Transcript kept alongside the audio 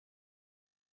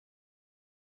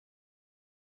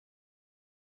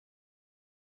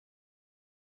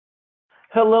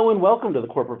Hello and welcome to the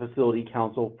Corporate Facility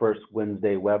Council First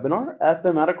Wednesday webinar,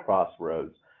 FM at a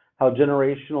Crossroads, how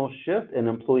generational shift and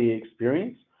employee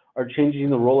experience are changing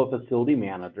the role of facility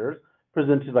managers,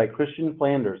 presented by Christian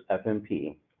Flanders,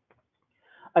 FMP.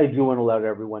 I do want to let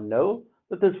everyone know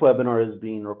that this webinar is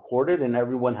being recorded and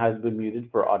everyone has been muted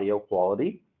for audio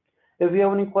quality. If you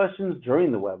have any questions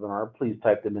during the webinar, please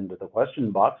type them into the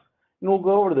question box and we'll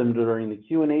go over them during the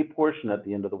Q&A portion at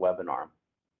the end of the webinar.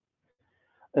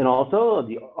 And also,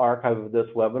 the archive of this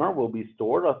webinar will be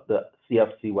stored at the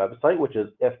CFC website, which is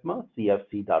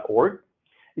ifmacfc.org.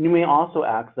 And you may also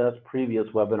access previous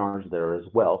webinars there as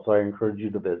well, so I encourage you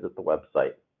to visit the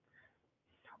website.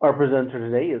 Our presenter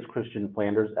today is Christian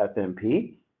Flanders,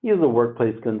 FMP. He is a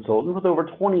workplace consultant with over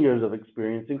 20 years of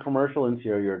experience in commercial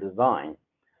interior design.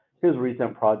 His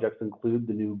recent projects include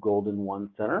the new Golden One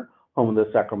Center, home of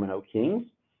the Sacramento Kings,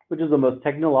 which is the most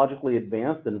technologically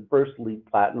advanced and first LEED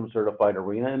Platinum certified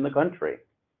arena in the country.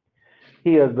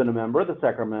 He has been a member of the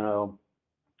Sacramento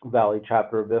Valley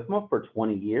chapter of IFMA for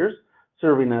 20 years,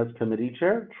 serving as committee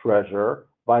chair, treasurer,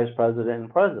 vice president,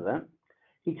 and president.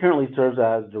 He currently serves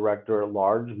as director at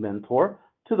large mentor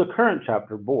to the current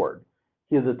chapter board.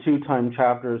 He is a two-time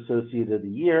chapter associate of the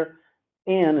year,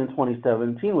 and in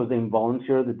 2017 was named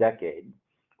volunteer of the decade.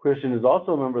 Christian is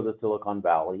also a member of the Silicon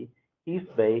Valley, East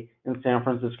Bay, and San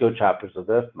Francisco chapters of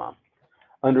IFMA.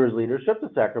 Under his leadership,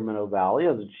 the Sacramento Valley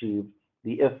has achieved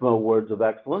the IFMA Awards of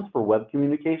Excellence for Web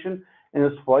Communication and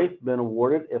has twice been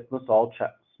awarded IFMA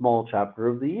Small Chapter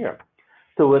of the Year.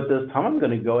 So at this time, I'm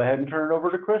going to go ahead and turn it over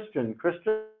to Christian.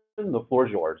 Christian, the floor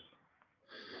is yours.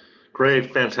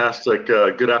 Great, fantastic.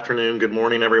 Good afternoon, good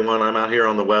morning, everyone. I'm out here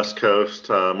on the West Coast.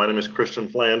 My name is Christian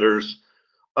Flanders.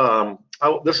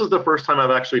 This is the first time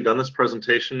I've actually done this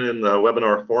presentation in the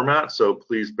webinar format, so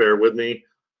please bear with me.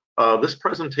 This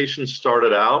presentation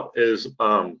started out as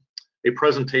a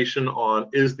presentation on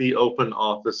is the open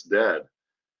office dead,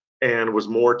 and was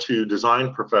more to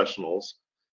design professionals,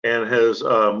 and has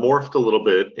morphed a little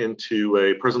bit into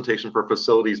a presentation for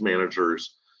facilities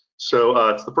managers. So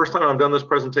it's the first time I've done this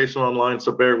presentation online,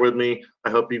 so bear with me. I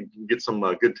hope you can get some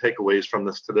good takeaways from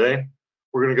this today.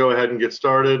 We're going to go ahead and get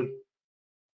started.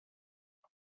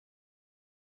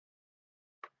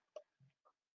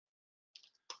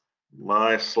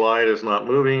 My slide is not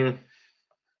moving.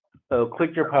 So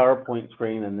click your PowerPoint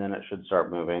screen and then it should start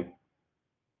moving.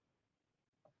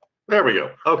 There we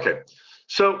go. Okay.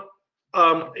 So,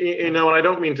 and I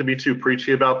don't mean to be too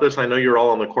preachy about this. I know you're all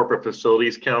on the Corporate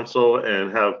Facilities Council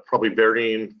and have probably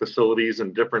varying facilities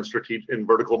and different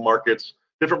vertical markets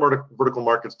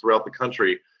throughout the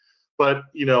country. But,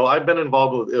 I've been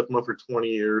involved with IFMA for 20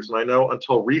 years, and I know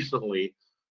until recently,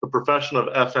 the profession of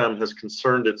FM has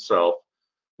concerned itself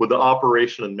with the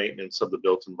operation and maintenance of the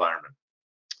built environment.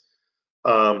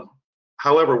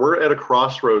 However, we're at a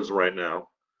crossroads right now.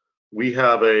 We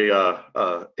have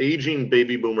a aging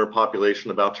baby boomer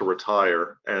population about to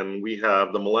retire, and we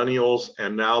have the millennials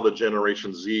and now the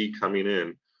Generation Z coming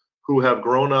in, who have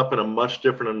grown up in a much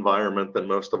different environment than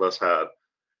most of us had.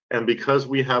 And because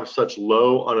we have such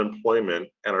low unemployment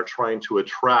and are trying to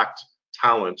attract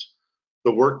talent,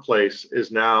 the workplace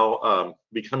is now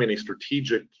becoming a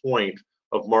strategic point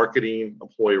of marketing,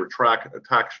 employee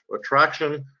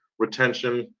attraction,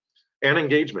 retention, and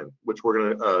engagement, which we're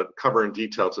going to cover in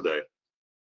detail today.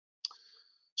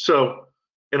 So,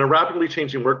 in a rapidly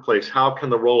changing workplace, how can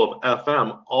the role of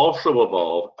FM also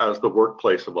evolve as the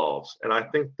workplace evolves? And I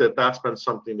think that that's been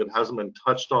something that hasn't been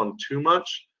touched on too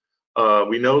much.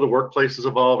 We know the workplace is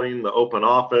evolving, the open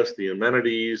office, the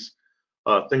amenities,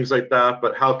 things like that,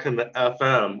 but how can the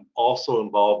FM also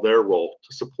involve their role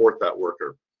to support that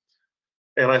worker?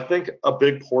 And I think a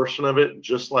big portion of it,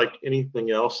 just like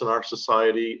anything else in our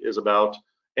society, is about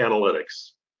analytics.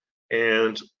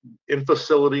 And in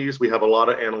facilities, we have a lot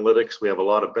of analytics, we have a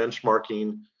lot of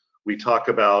benchmarking. We talk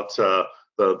about the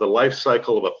life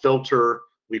cycle of a filter.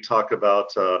 We talk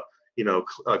about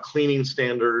cleaning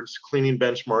standards, cleaning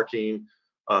benchmarking,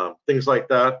 things like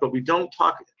that. But we don't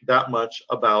talk that much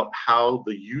about how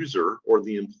the user or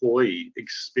the employee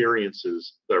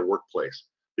experiences their workplace,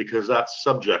 because that's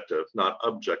subjective, not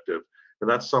objective. And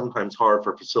that's sometimes hard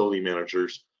for facility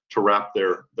managers to wrap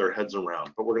their heads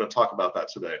around. But we're going to talk about that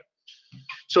today.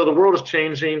 So the world is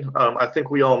changing. I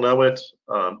think we all know it.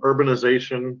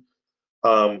 Urbanization.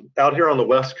 Out here on the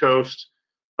West Coast,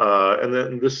 and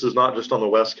then this is not just on the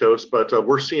West Coast, but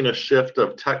we're seeing a shift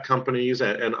of tech companies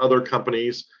and other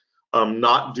companies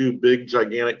not do big,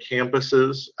 gigantic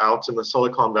campuses out in the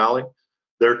Silicon Valley.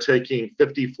 They're taking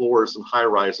 50 floors and high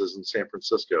rises in San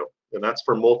Francisco, and that's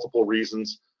for multiple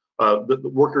reasons. The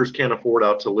workers can't afford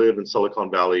out to live in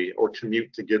Silicon Valley or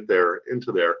commute to get there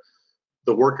into there.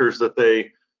 the workers that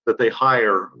they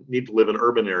hire need to live in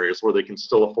urban areas where they can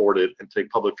still afford it and take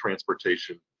public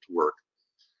transportation to work.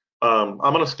 I'm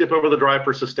going to skip over the drive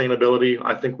for sustainability.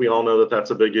 I think we all know that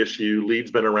that's a big issue.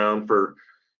 LEED's been around for,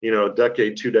 a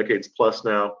decade, 2 decades plus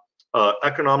now.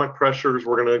 Economic pressures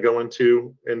we're going to go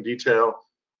into in detail.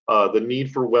 The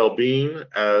need for well-being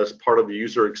as part of the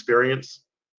user experience,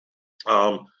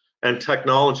 and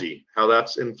technology, how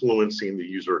that's influencing the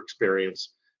user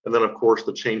experience, and then of course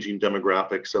the changing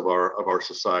demographics of our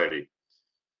society.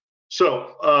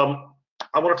 So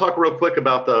I want to talk real quick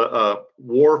about the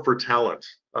war for talent.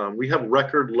 We have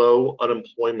record low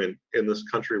unemployment in this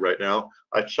country right now.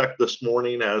 I checked this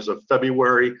morning, as of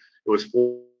February, it was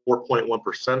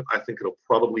 4.1%. I think it'll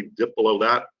probably dip below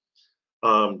that.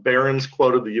 Barron's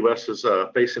quoted the U.S. as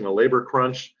facing a labor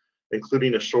crunch,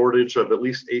 including a shortage of at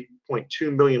least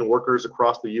 8.2 million workers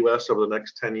across the U.S. over the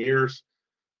next 10 years.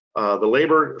 The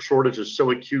labor shortage is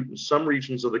so acute in some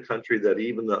regions of the country that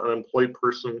even the unemployed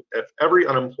person, if every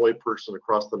unemployed person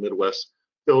across the Midwest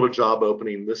filled a job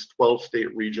opening, this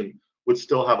 12-state region would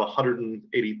still have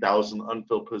 180,000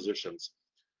 unfilled positions.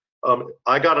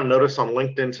 I got a notice on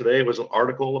LinkedIn today. It was an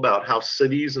article about how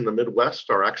cities in the Midwest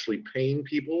are actually paying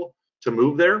people to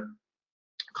move there,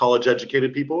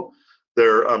 college-educated people.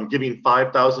 They're giving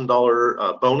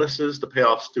 $5,000 bonuses to pay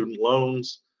off student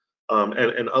loans,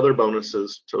 and other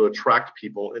bonuses to attract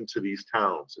people into these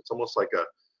towns. It's almost like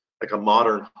a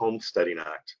modern homesteading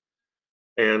act.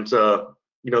 And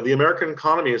the American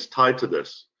economy is tied to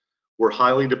this. We're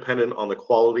highly dependent on the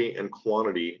quality and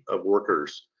quantity of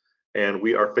workers, and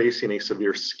we are facing a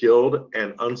severe skilled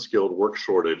and unskilled work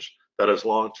shortage that has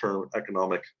long-term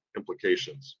economic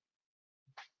implications.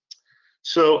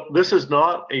 So this is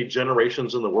not a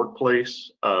generations in the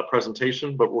workplace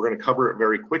presentation, but we're going to cover it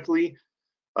very quickly.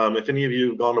 If any of you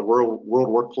have gone to World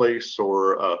Workplace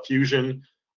or Fusion,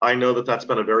 I know that that's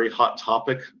been a very hot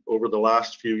topic over the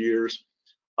last few years.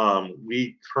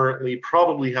 We currently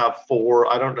probably have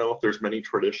 4, I don't know if there's many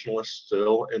traditionalists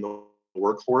still in the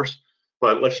workforce,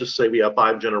 but let's just say we have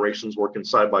 5 generations working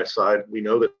side by side. We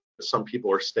know that some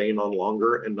people are staying on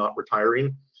longer and not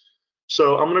retiring.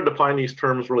 So I'm going to define these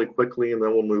terms really quickly and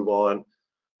then we'll move on.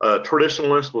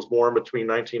 Traditionalist was born between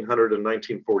 1900 and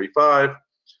 1945.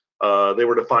 They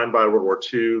were defined by World War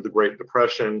II, the Great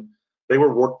Depression. They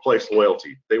were workplace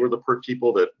loyalty. They were the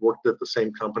people that worked at the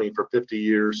same company for 50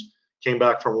 years, came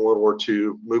back from World War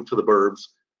II, moved to the burbs,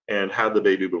 and had the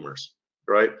baby boomers,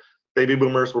 right? Baby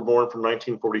boomers were born from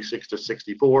 1946 to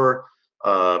 64,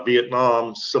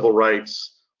 Vietnam, civil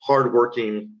rights,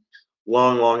 hardworking,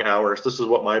 long hours. This is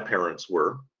what my parents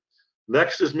were.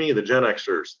 Next is me, the Gen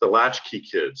Xers, the latchkey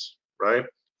kids, right?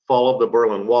 Fall of the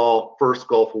Berlin Wall, first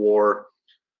Gulf War.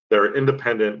 They're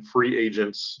independent, free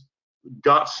agents,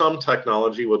 got some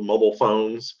technology with mobile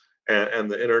phones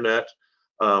and the internet,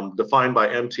 defined by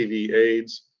MTV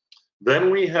AIDS. Then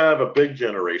we have a big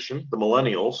generation, the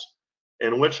Millennials,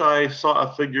 in which I saw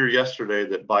a figure yesterday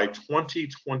that by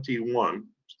 2021,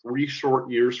 3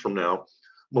 short years from now,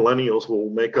 Millennials will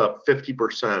make up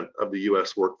 50% of the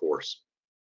US workforce.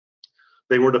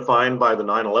 They were defined by the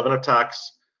 9/11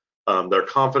 attacks. They're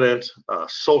confident,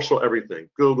 social everything,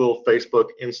 Google, Facebook,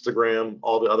 Instagram,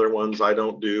 all the other ones I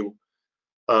don't do.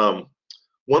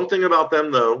 One thing about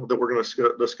them, though, that we're going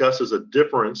to discuss is a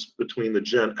difference between the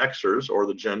Gen Xers or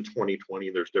the Gen 2020.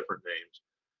 There's different names.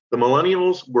 The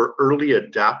Millennials were early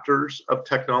adapters of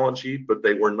technology, but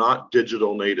they were not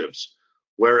digital natives,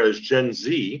 whereas Gen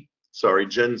Z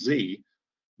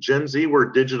were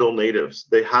digital natives.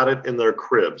 They had it in their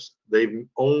cribs. They've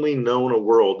only known a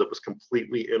world that was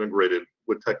completely integrated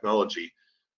with technology,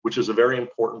 which is a very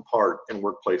important part in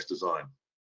workplace design.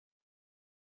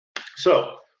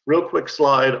 So, real quick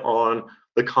slide on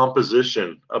the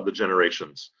composition of the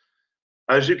generations.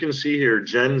 As you can see here,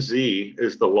 Gen Z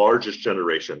is the largest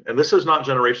generation. And this is not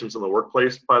generations in the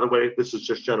workplace, by the way. This is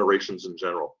just generations in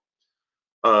general.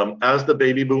 As the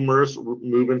baby boomers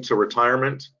move into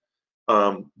retirement,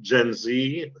 Gen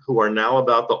Z, who are now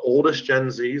about the oldest Gen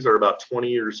Zs, are about 20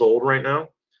 years old right now.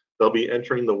 They'll be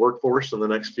entering the workforce in the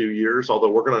next few years,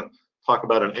 although we're going to talk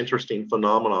about an interesting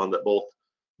phenomenon that both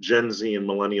Gen Z and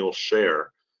Millennials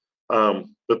share.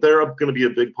 But they're going to be a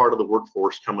big part of the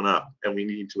workforce coming up, and we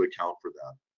need to account for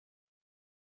that.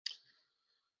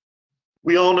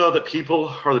 We all know that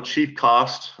people are the chief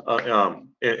cost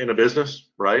in a business,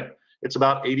 right? It's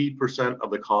about 80% of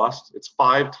the cost. It's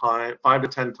 5 to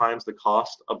 10 times the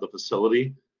cost of the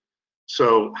facility.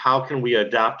 So how can we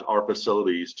adapt our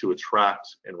facilities to attract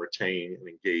and retain and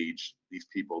engage these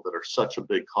people that are such a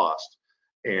big cost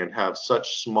and have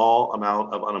such small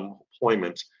amount of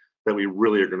unemployment that we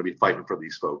really are going to be fighting for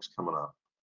these folks coming up?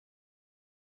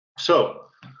 So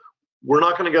we're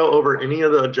not going to go over any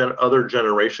of the other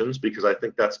generations because I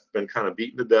think that's been kind of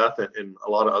beaten to death in a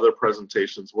lot of other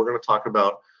presentations. We're going to talk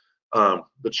about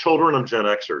the children of Gen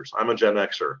Xers. I'm a Gen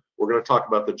Xer. We're going to talk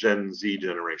about the Gen Z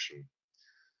generation.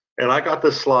 And I got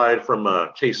this slide from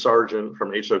Kay Sargent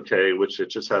from HOK, which it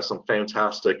just has some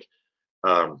fantastic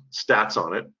stats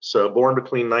on it. So born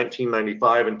between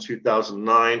 1995 and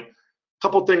 2009. A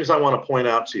couple things I want to point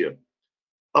out to you.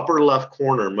 Upper left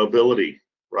corner, mobility,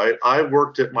 right? I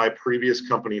worked at my previous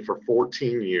company for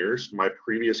 14 years, my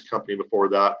previous company before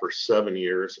that for 7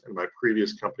 years, and my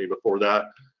previous company before that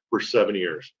for 7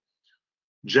 years.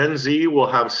 Gen Z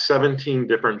will have 17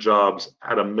 different jobs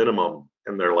at a minimum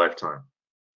in their lifetime.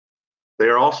 They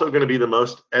are also going to be the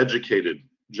most educated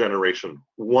generation.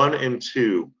 1 in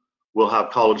 2 will have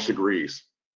college degrees.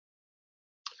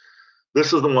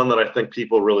 This is the one that I think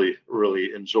people really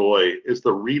enjoy, is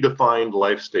the redefined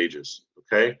life stages,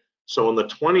 okay? So in the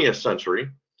 20th century,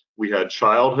 we had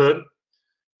childhood,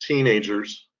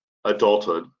 teenagers,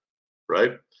 adulthood,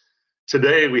 right?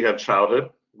 Today we have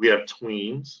childhood, we have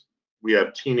tweens, we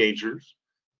have teenagers,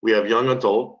 we have young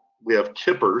adult, we have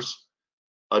kippers,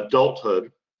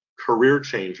 adulthood, career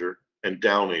changer, and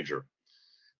downager.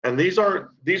 And these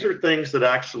are things that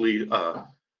actually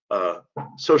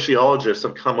sociologists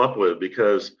have come up with,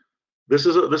 because this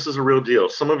is a real deal.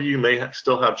 Some of you may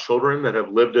still have children that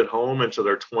have lived at home into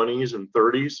their 20s and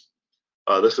 30s.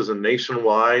 This is a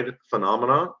nationwide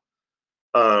phenomenon.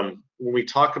 When we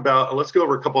talk about, let's go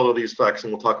over a couple of these facts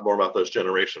and we'll talk more about those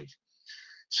generations.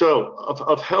 So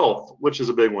of health, which is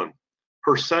a big one,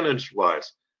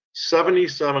 percentage-wise,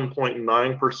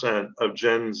 77.9% of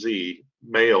Gen Z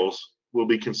males will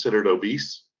be considered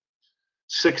obese.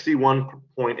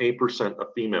 61.8% of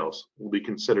females will be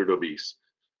considered obese.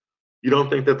 You don't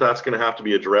think that that's going to have to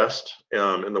be addressed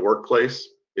in the workplace?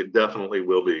 It definitely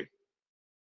will be.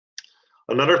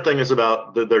 Another thing is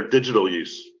about their digital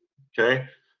use, okay?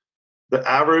 The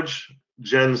average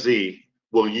Gen Z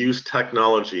will use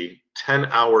technology 10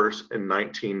 hours and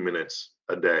 19 minutes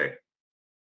a day,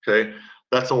 okay?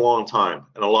 That's a long time,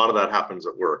 and a lot of that happens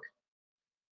at work.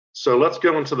 So let's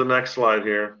go into the next slide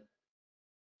here.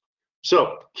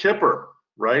 So Kipper,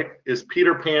 right, is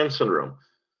Peter Pan syndrome.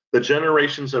 The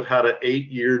generations have had an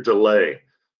 8-year delay.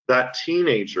 That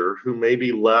teenager who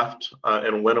maybe left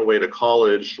and went away to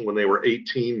college when they were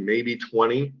 18, maybe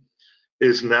 20,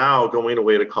 is now going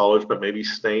away to college, but maybe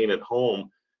staying at home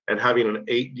and having an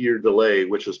 8-year delay,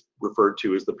 which is referred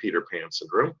to as the Peter Pan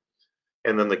syndrome.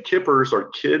 And then the kippers are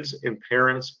kids in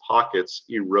parents' pockets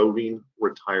eroding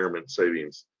retirement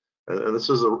savings. And this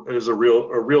is a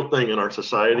real thing in our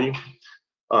society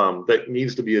that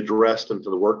needs to be addressed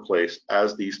into the workplace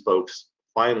as these folks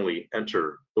finally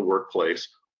enter the workplace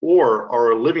or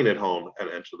are living at home and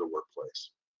enter the workplace.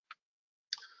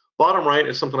 Bottom right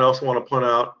is something else I want to point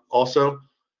out also.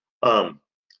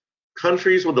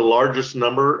 Countries with the largest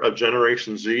number of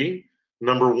Generation Z: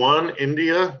 number 1,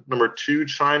 India; number 2,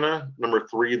 China; number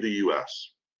 3, the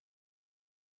US.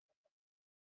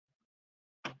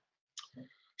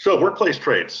 So workplace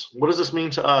traits. What does this mean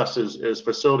to us as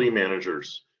facility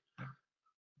managers?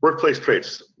 Workplace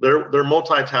traits. They're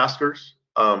multitaskers.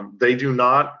 They do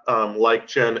not, like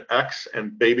Gen X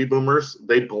and baby boomers,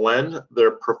 they blend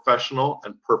their professional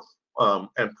and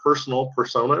personal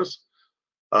personas.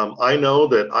 I know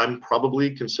that I'm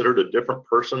probably considered a different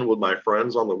person with my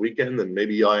friends on the weekend than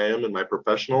maybe I am in my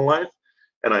professional life.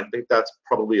 And I think that's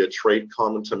probably a trait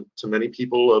common to many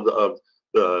people of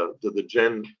the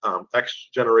Gen X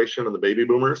generation and the baby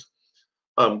boomers.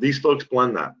 These folks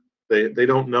blend that. They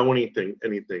don't know anything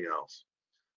else.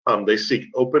 They seek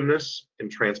openness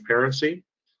and transparency.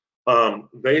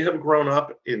 They have grown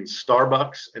up in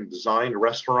Starbucks and designed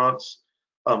restaurants.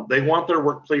 They want their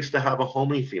workplace to have a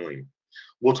homey feeling.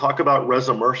 We'll talk about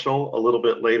residential a little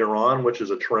bit later on, which is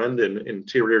a trend in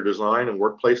interior design and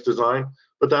workplace design,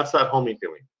 but that's that homey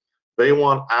feeling. They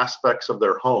want aspects of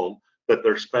their home that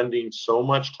they're spending so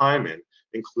much time in,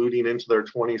 including into their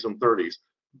 20s and 30s.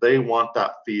 They want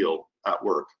that feel at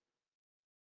work.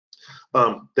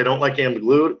 They don't like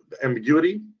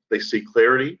ambiguity. They seek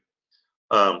clarity.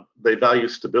 They value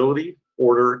stability,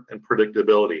 order, and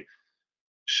predictability.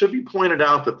 Should be pointed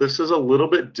out that this is a little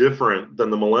bit different than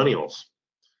the millennials.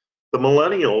 The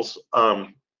millennials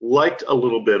liked a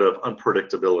little bit of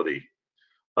unpredictability.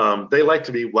 They like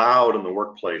to be wowed in the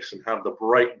workplace and have the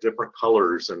bright different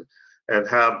colors and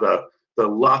have the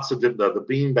lots of the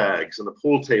bean bags and the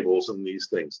pool tables and these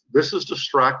things. This is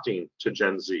distracting to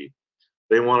Gen Z.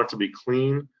 They want it to be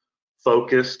clean,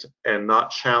 focused, and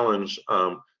not challenge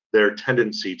their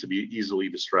tendency to be easily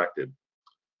distracted.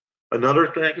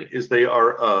 Another thing is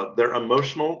they're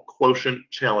emotional quotient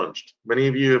challenged. Many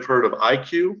of you have heard of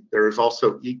IQ. There is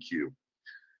also EQ.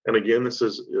 And again, this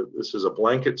is a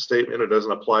blanket statement. It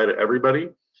doesn't apply to everybody.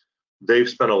 They've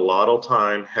spent a lot of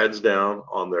time heads down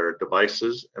on their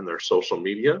devices and their social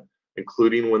media,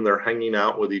 including when they're hanging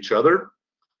out with each other.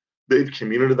 They've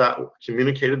communicated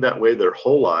that way their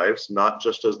whole lives, not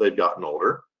just as they've gotten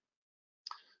older.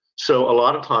 So a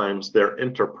lot of times their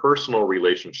interpersonal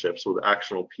relationships with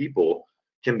actual people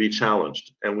can be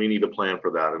challenged, and we need to plan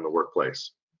for that in the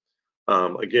workplace.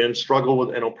 Again, struggle with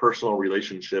interpersonal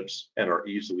relationships and are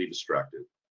easily distracted.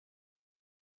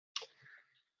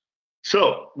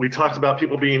 So we talked about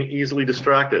people being easily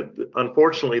distracted.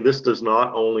 Unfortunately, this does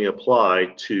not only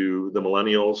apply to the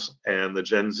millennials and the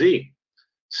Gen Z.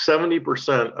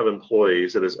 70% of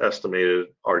employees, it is estimated,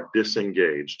 are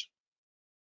disengaged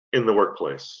in the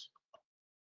workplace.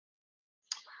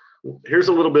 Here's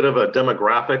a little bit of a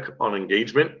demographic on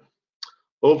engagement.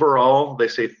 Overall, they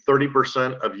say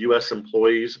 30% of US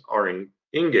employees are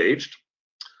engaged.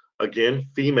 Again,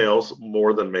 females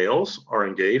more than males are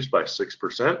engaged by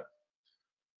 6%.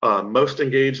 Most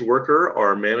engaged worker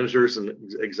are managers and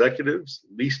executives.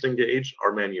 Least engaged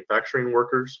are manufacturing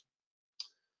workers.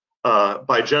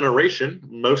 By generation,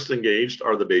 most engaged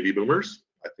are the baby boomers.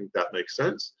 I think that makes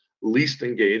sense. Least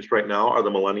engaged right now are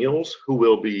the millennials, who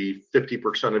will be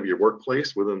 50% of your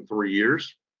workplace within 3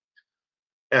 years.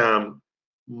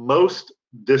 Most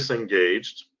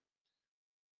disengaged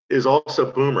is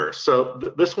also boomers. So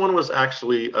this one was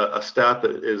actually a stat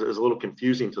that is a little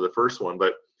confusing to the first one,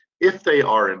 but if they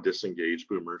are in disengaged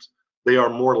boomers, they are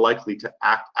more likely to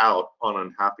act out on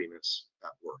unhappiness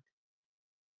at work.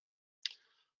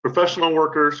 Professional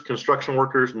workers, construction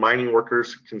workers, mining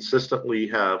workers consistently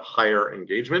have higher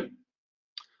engagement.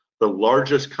 The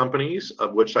largest companies,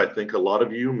 of which I think a lot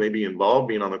of you may be involved,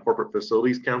 being on the Corporate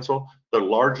Facilities Council, the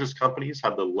largest companies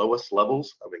have the lowest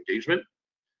levels of engagement.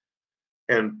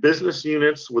 And business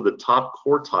units with the top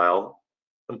quartile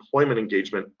employment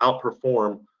engagement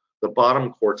outperform the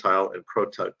bottom quartile in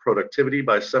productivity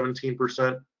by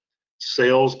 17%,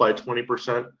 sales by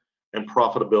 20%, and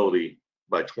profitability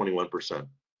by 21%.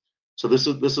 So this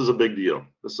is a big deal.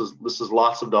 This is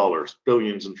lots of dollars,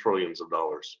 billions and trillions of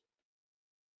dollars.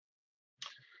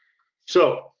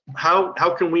 So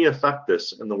how can we affect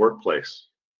this in the workplace?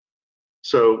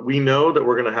 So we know that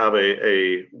we're going to have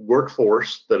a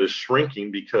workforce that is shrinking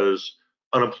because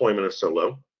unemployment is so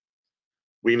low.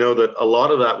 We know that a lot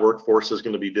of that workforce is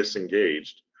going to be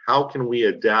disengaged. How can we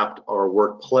adapt our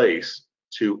workplace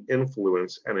to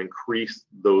influence and increase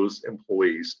those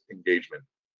employees' engagement?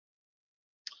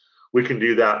 We can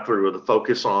do that through the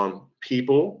focus on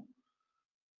people,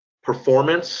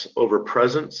 performance over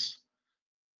presence.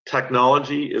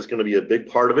 Technology is going to be a big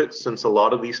part of it, since a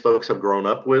lot of these folks have grown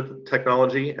up with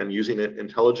technology and using it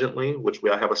intelligently, which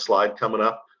I have a slide coming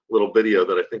up, a little video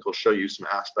that I think will show you some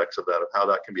aspects of that, of how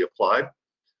that can be applied.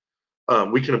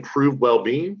 We can improve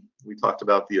well-being. We talked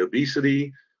about the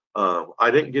obesity. I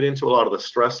didn't get into a lot of the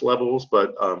stress levels,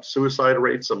 but suicide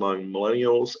rates among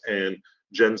millennials and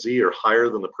Gen Z are higher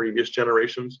than the previous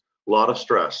generations. A lot of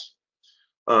stress.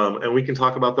 And we can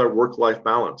talk about their work-life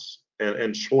balance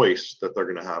and choice that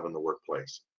they're going to have in the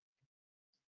workplace.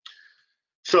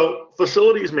 So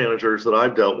facilities managers that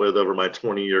I've dealt with over my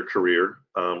 20-year career,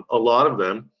 a lot of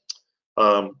them,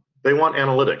 they want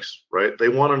analytics, right? They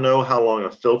want to know how long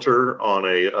a filter on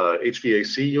a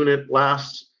HVAC unit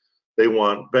lasts. They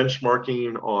want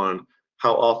benchmarking on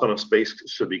how often a space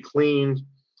should be cleaned.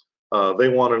 They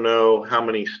want to know how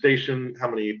many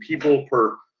people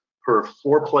per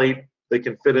floor plate they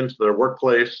can fit into their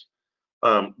workplace.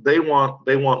 They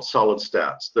want solid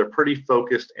stats. They're pretty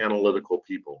focused, analytical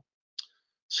people.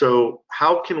 So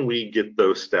how can we get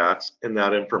those stats and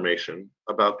that information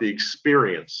about the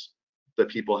experience that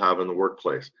people have in the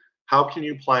workplace? How can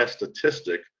you apply a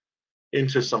statistic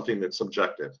into something that's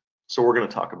subjective? So we're going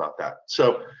to talk about that.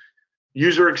 So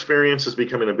user experience is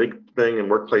becoming a big thing in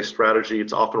workplace strategy.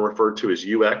 It's often referred to as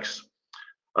UX.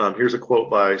 Here's a quote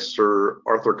by Sir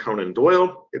Arthur Conan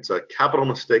Doyle. It's a capital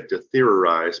mistake to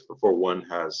theorize before one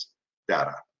has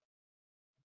data.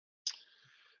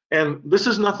 And this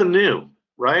is nothing new,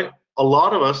 right? A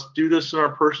lot of us do this in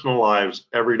our personal lives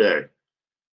every day.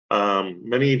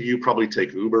 Many of you probably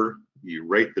take Uber. You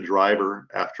rate the driver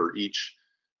after each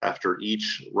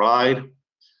ride.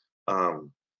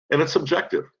 And it's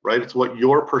subjective, right? It's what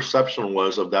your perception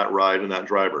was of that ride and that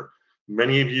driver.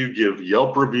 Many of you give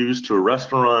Yelp reviews to a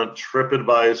restaurant,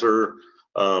 TripAdvisor.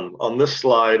 On this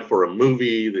slide for a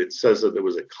movie, it says that it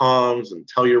was at Cannes and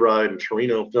Telluride and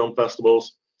Torino film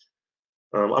festivals.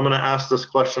 I'm going to ask this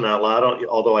question out loud,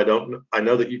 although I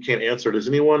know that you can't answer. Does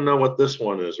anyone know what this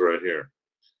one is right here?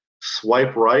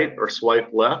 Swipe right or swipe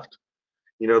left?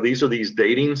 You know, these are these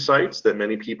dating sites that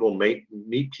many people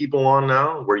meet people on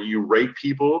now, where you rate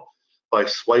people by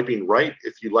swiping right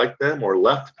if you like them or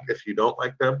left if you don't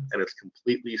like them, and it's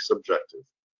completely subjective.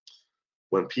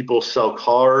 When people sell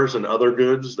cars and other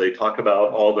goods, they talk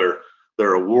about all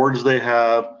their awards they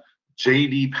have,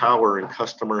 JD Power and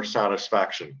customer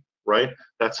satisfaction, right?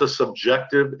 That's a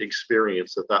subjective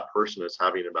experience that that person is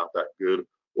having about that good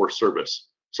or service.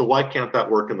 So why can't that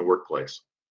work in the workplace?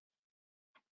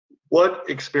 What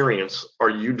experience are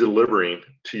you delivering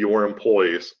to your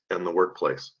employees in the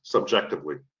workplace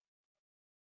subjectively?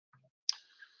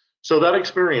 So that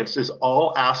experience is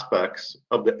all aspects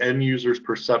of the end user's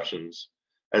perceptions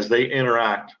as they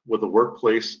interact with a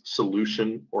workplace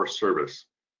solution or service.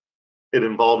 It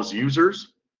involves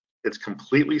users, it's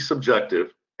completely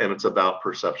subjective, and it's about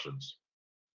perceptions.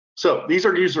 So these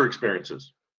are user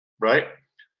experiences, right?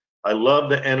 I love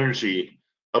the energy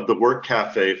of the work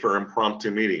cafe for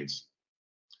impromptu meetings.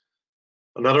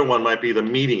 Another one might be the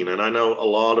meeting, and I know a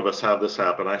lot of us have this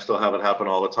happen. I still have it happen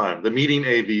all the time. The meeting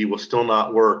AV will still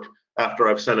not work after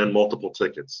I've sent in multiple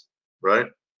tickets, right?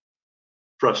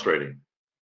 Frustrating.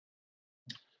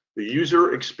 The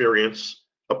user experience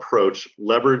approach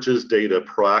leverages data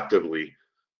proactively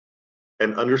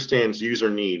and understands user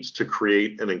needs to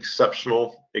create an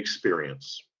exceptional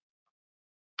experience.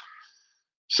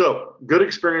 So, good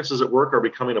experiences at work are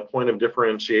becoming a point of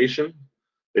differentiation.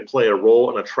 They play a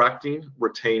role in attracting,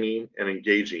 retaining, and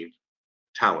engaging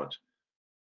talent.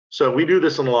 So we do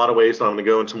this in a lot of ways, and I'm going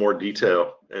to go into more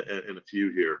detail in a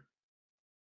few here.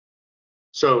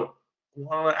 So I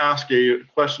want to ask you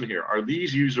a question here. Are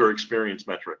these user experience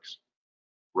metrics,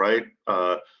 right?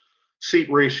 Seat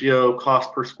ratio,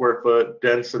 cost per square foot,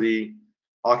 density,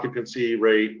 occupancy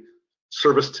rate,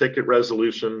 service ticket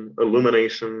resolution,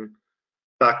 illumination,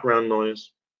 background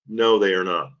noise? No, they are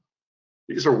not.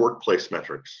 These are workplace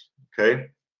metrics, okay?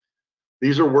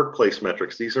 These are workplace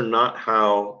metrics. These are not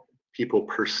how people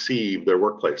perceive their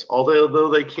workplace, although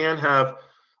they can have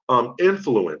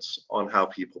influence on how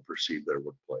people perceive their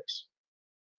workplace.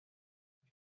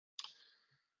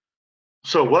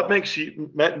 So what makes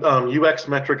UX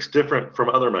metrics different from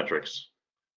other metrics?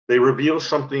 They reveal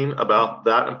something about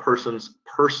that person's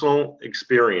personal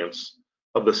experience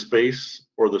of the space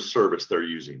or the service they're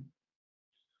using.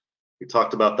 We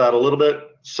talked about that a little bit.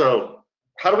 So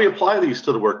how do we apply these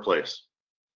to the workplace?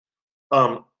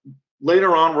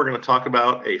 Later on, we're going to talk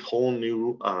about a whole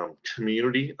new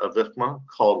community of IFMA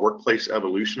called Workplace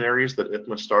Evolutionaries that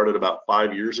IFMA started about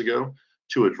 5 years ago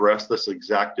to address this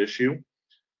exact issue.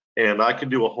 And I could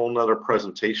do a whole nother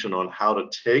presentation on how to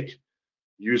take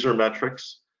user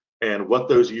metrics and what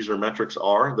those user metrics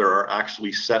are. There are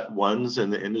actually set ones in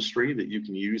the industry that you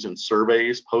can use in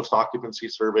surveys, post-occupancy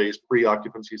surveys,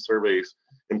 pre-occupancy surveys,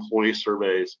 employee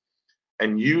surveys,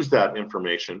 and use that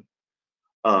information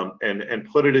and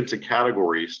put it into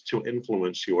categories to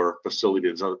influence your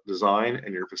facility design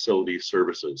and your facility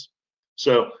services.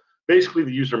 So basically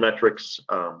the user metrics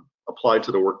applied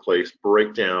to the workplace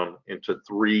break down into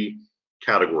 3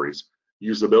 categories: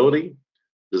 usability,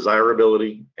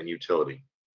 desirability, and utility.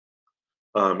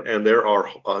 And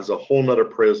there's a whole nother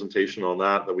presentation on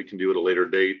that we can do at a later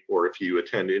date, or if you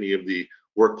attend any of the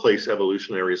Workplace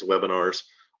Evolutionaries webinars,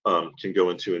 can go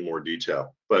into in more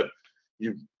detail. But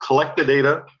you collect the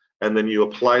data and then you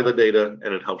apply the data,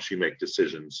 and it helps you make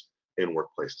decisions in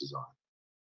workplace design.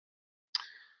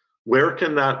 Where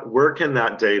can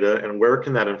that data and where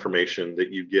can that information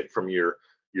that you get from your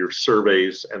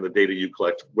surveys and the data you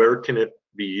collect, where can it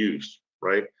be used,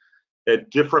 right?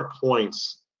 At different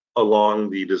points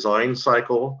along the design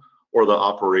cycle or the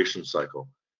operation cycle.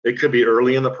 It could be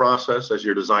early in the process as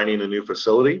you're designing a new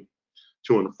facility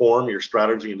to inform your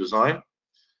strategy and design.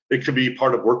 It could be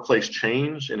part of workplace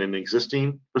change in an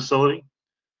existing facility.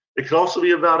 It could also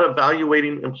be about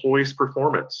evaluating employees'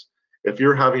 performance. If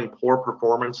you're having poor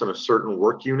performance in a certain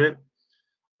work unit,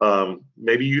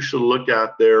 maybe you should look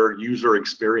at their user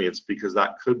experience, because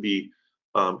that could be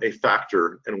a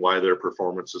factor in why their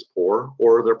performance is poor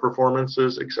or their performance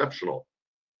is exceptional.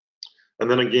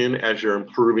 And then again, as you're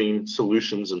improving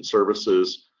solutions and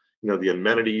services, the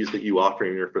amenities that you offer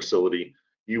in your facility,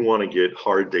 you want to get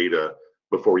hard data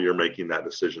before you're making that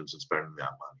decisions and spending that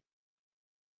money.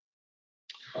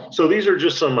 So these are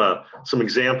just some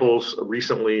examples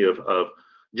recently of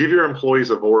give your employees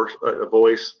a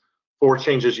voice, 4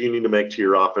 changes you need to make to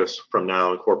your office from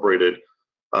now incorporated.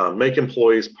 Make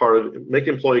employee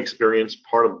experience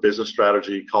part of business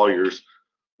strategy. Colliers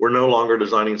We're no longer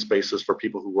designing spaces for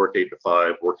people who work 8 to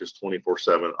 5, work is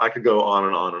 24/7. I could go on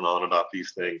and on and on about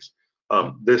these things.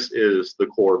 This is the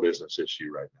core business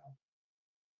issue right now.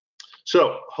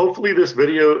 So hopefully this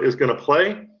video is going to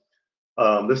play.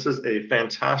 This is a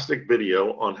fantastic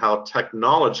video on how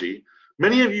technology,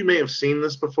 many of you may have seen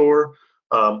this before.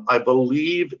 I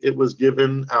believe it was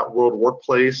given at World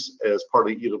Workplace as part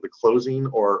of either the closing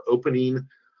or opening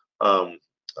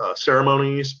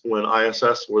ceremonies when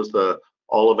ISS was the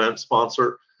all-event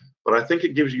sponsor. But I think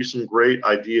it gives you some great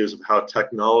ideas of how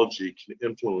technology can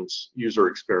influence user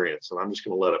experience, and I'm just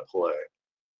going to let it play.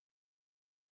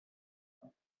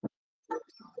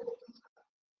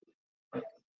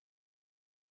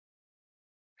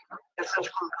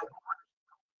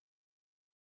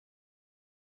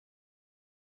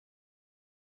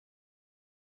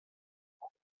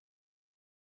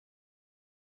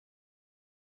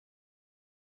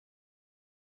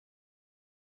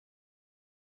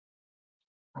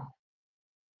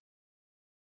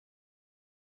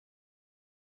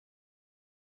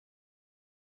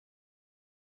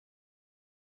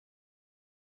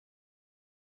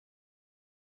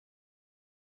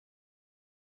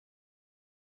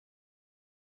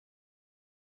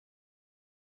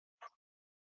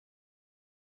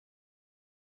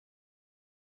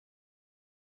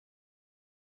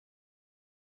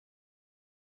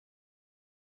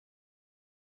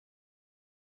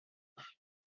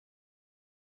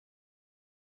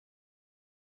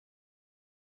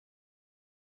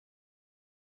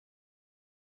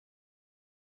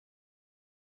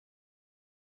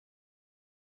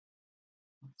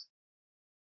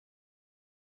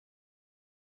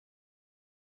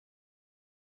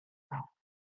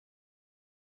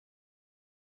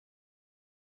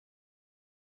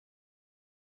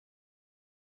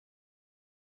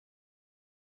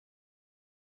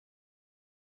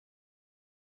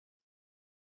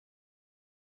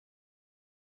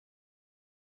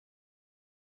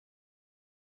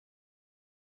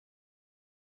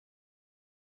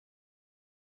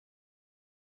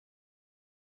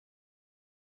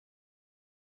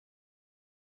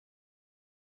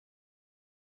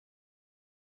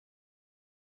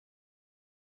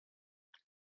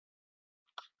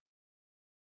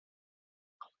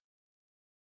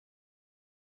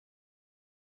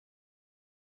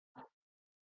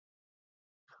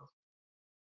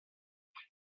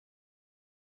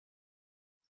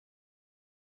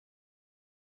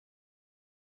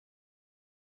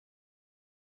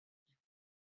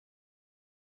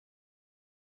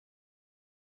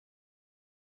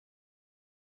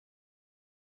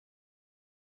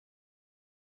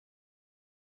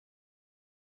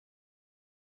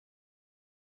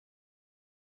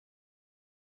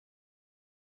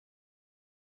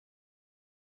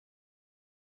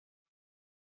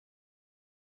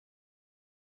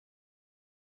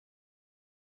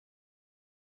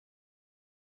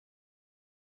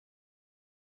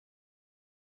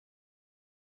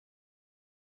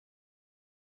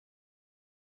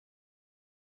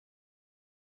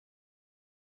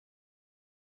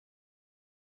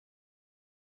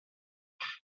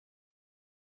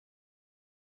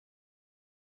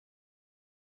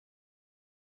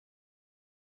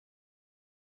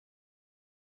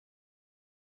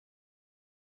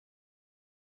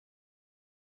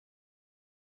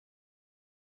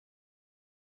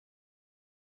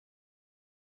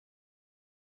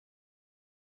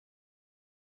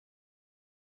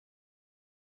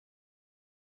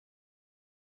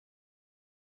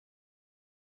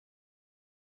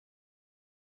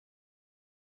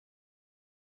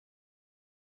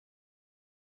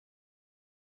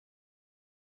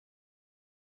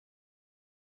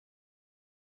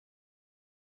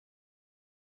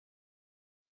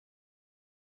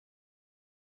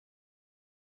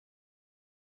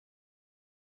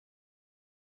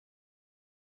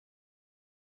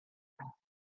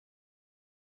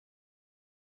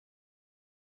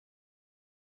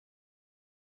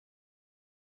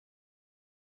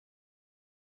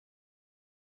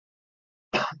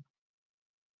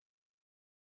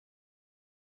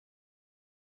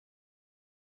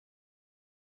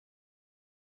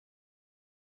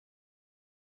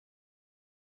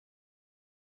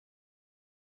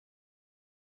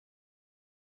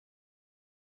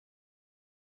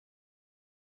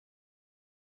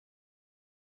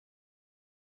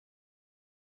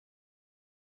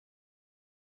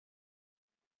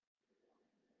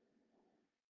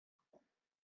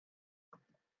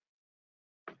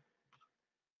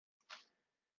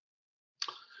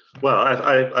 Well,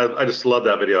 I just love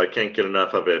that video. I can't get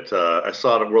enough of it. I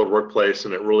saw it at World Workplace,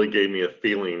 and it really gave me a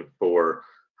feeling for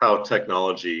how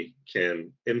technology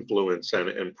can influence and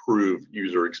improve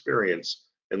user experience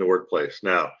in the workplace.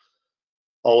 Now,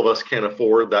 all of us can't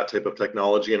afford that type of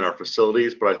technology in our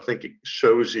facilities, but I think it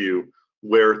shows you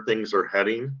where things are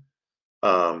heading,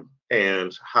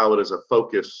 and how it is a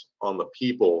focus on the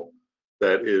people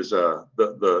that is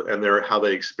how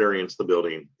they experience the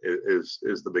building is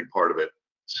the big part of it.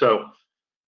 So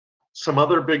some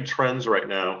other big trends right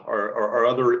now are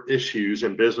other issues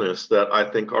in business that I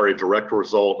think are a direct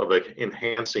result of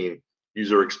enhancing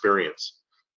user experience.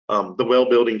 The well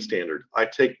building standard. I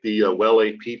take the well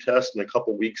AP test in a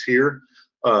couple weeks here.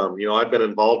 I've been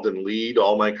involved in LEED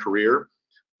all my career,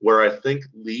 where I think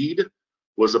LEED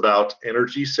was about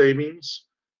energy savings.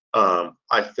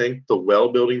 I think the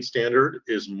well building standard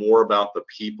is more about the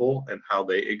people and how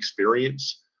they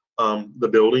experience the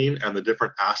building and the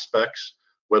different aspects,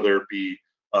 whether it be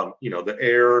the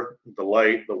air, the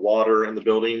light, the water, and the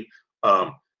building,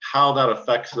 how that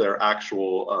affects their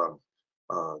actual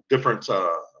different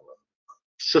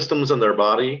systems in their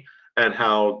body, and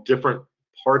how different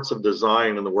parts of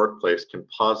design in the workplace can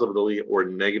positively or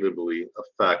negatively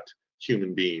affect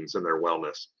human beings and their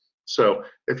wellness. So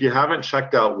if you haven't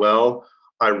checked out well,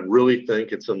 I really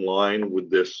think it's in line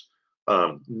with this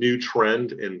new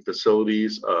trend in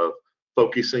facilities of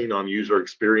focusing on user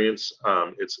experience.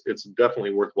 It's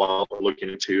definitely worthwhile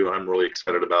looking into. I'm really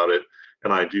excited about it,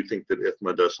 and I do think that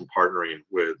IFMA does some partnering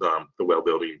with the Well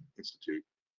Building Institute.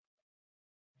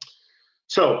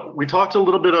 So we talked a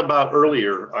little bit about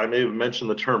earlier, I may have mentioned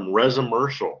the term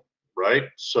residential, right?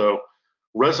 So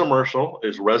residential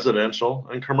is residential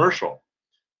and commercial.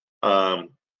 I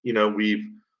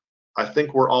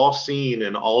think we're all seeing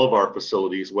in all of our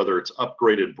facilities, whether it's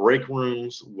upgraded break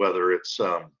rooms, whether it's,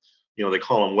 they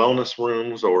call them wellness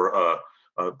rooms, or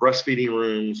breastfeeding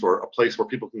rooms, or a place where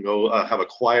people can go have a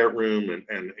quiet room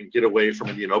and get away from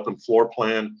maybe an open floor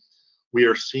plan. We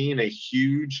are seeing a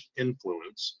huge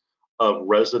influence of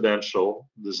residential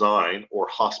design or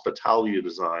hospitality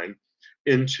design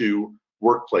into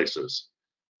workplaces.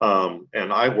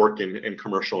 And I work in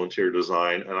commercial interior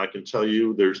design, and I can tell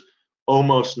you there's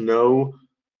almost no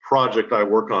project I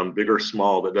work on, big or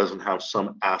small, that doesn't have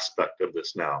some aspect of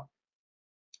this now.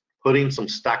 Putting some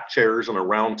stacked chairs on a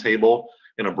round table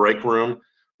in a break room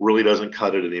really doesn't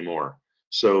cut it anymore.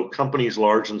 So companies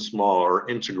large and small are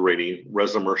integrating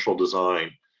residential design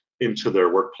into their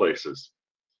workplaces.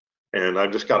 And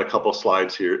I've just got a couple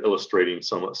slides here illustrating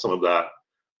some of that,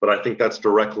 but I think that's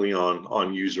directly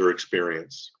on user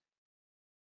experience.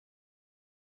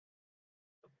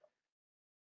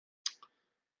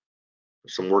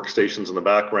 There's some workstations in the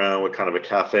background with kind of a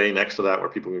cafe next to that where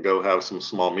people can go have some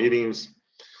small meetings.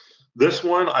 This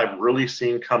one I've really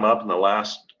seen come up in the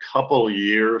last couple of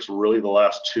years, really the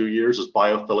last 2 years, is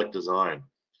biophilic design.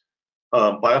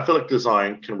 Biophilic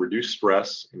design can reduce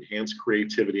stress, enhance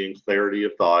creativity and clarity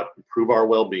of thought, improve our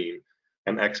well-being,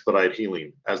 and expedite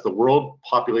healing. As the world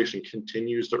population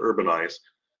continues to urbanize,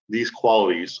 these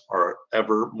qualities are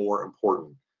ever more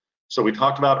important. So we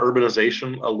talked about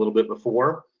urbanization a little bit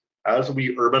before. As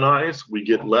we urbanize, we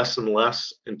get less and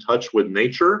less in touch with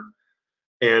nature.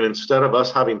 And instead of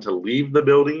us having to leave the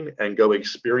building and go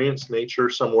experience nature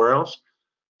somewhere else,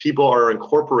 people are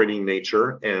incorporating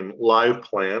nature and live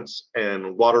plants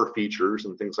and water features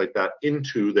and things like that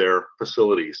into their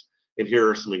facilities. And here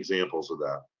are some examples of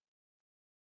that.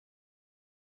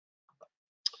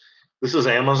 This is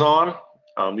Amazon.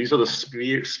 These are the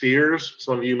spheres.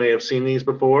 Some of you may have seen these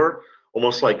before,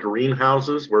 almost like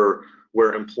greenhouses where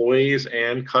employees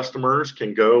and customers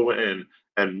can go and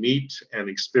meet and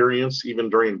experience,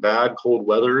 even during bad cold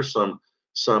weather, some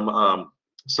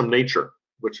nature,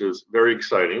 which is very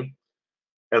exciting.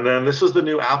 And then this is the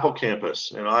new Apple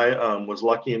campus, and I was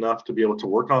lucky enough to be able to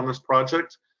work on this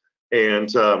project.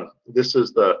 And this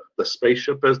is the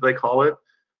spaceship, as they call it.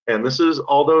 And this is,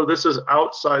 although this is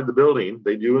outside the building,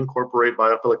 they do incorporate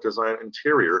biophilic design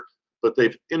interior, but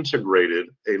they've integrated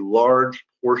a large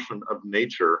portion of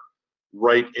nature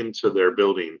right into their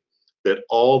building, that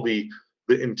all the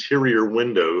interior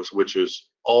windows, which is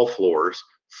all floors,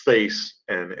 face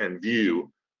and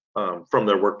view from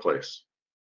their workplace.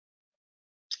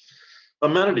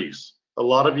 Amenities. A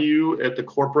lot of you at the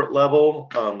corporate level,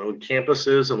 with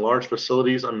campuses and large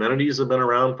facilities, amenities have been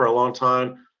around for a long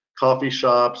time. Coffee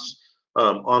shops,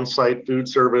 on-site food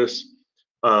service.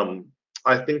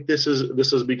 I think this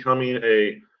is becoming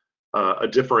a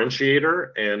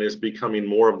differentiator and is becoming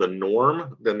more of the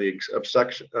norm than the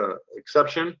exception.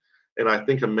 And I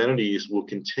think amenities will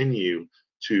continue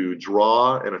to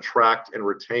draw and attract and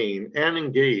retain and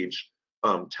engage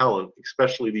talent,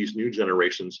 especially these new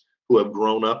generations who have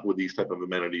grown up with these type of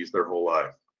amenities their whole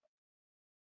life.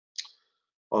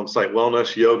 on-site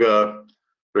wellness, yoga.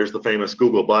 There's the famous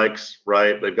Google bikes,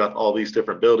 right? They've got all these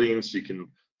different buildings. You can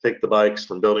take the bikes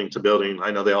from building to building.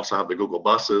 I know they also have the Google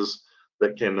buses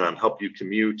that can help you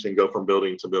commute and go from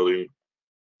building to building.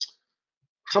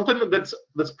 Something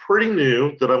that's pretty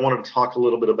new that I wanted to talk a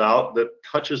little bit about that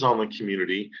touches on the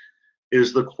community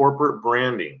is the corporate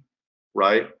branding,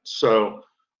 right? So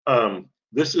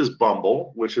this is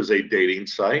Bumble, which is a dating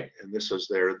site, and this is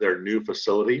their new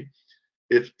facility.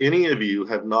 If any of you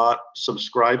have not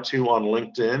subscribed to on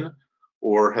LinkedIn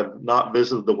or have not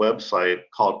visited the website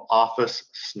called Office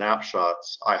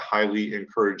Snapshots, I highly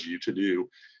encourage you to do.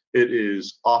 It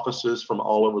is offices from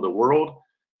all over the world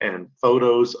and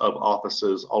photos of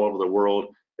offices all over the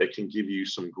world that can give you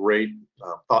some great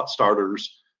thought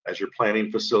starters as you're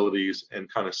planning facilities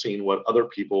and kind of seeing what other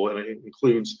people, and it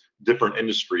includes different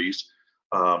industries,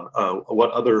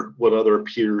 what other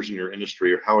peers in your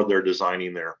industry or how they're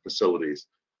designing their facilities.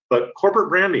 But corporate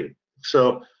branding,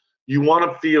 so you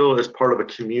want to feel as part of a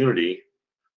community.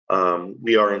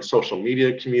 We are in social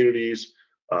media communities.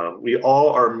 We all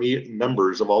are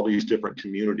members of all these different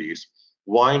communities.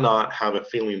 Why not have a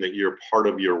feeling that you're part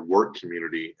of your work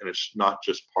community and it's not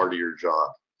just part of your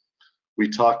job? We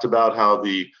talked about how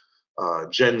the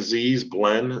Gen Zs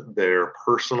blend their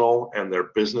personal and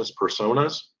their business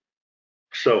personas.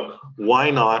 So why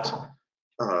not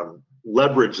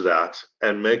leverage that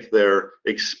and make their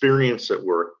experience at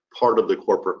work part of the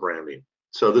corporate branding?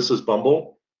 So this is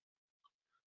Bumble.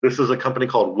 This is a company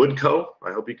called Woodco.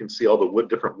 I hope you can see all the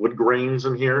different wood grains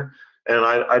in here. And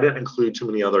I didn't include too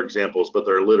many other examples, but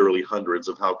there are literally hundreds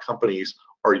of how companies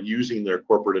are using their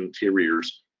corporate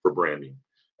interiors for branding.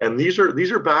 And these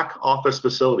are back office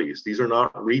facilities. These are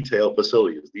not retail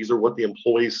facilities. These are what the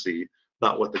employees see,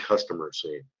 not what the customers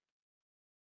see.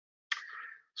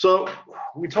 So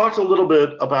we talked a little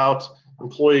bit about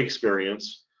employee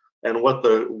experience and what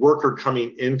the worker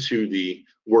coming into the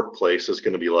workplace is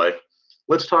going to be like.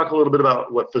 Let's talk a little bit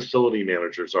about what facility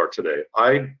managers are today.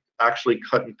 I actually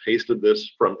cut and pasted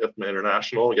this from IFMA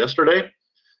International yesterday.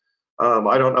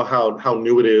 I don't know how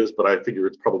new it is, but I figure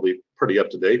it's probably pretty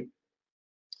up to date.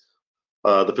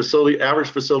 The average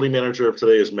facility manager of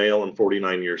today is male and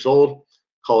 49 years old,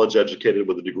 college educated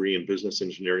with a degree in business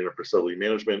engineering or facility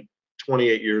management,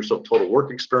 28 years of total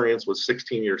work experience with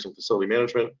 16 years in facility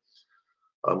management.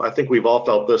 I think we've all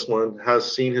felt this one,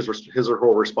 has seen his or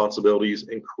her responsibilities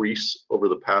increase over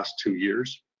the past 2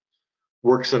 years.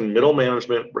 Works in middle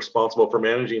management, responsible for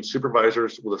managing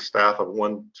supervisors with a staff of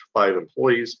 1 to 5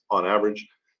 employees on average.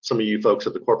 Some of you folks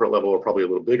at the corporate level are probably a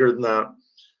little bigger than that.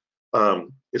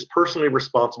 Is personally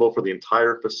responsible for the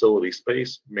entire facility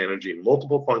space, managing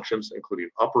multiple functions, including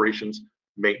operations,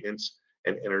 maintenance,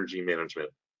 and energy management.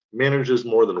 Manages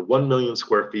more than 1 million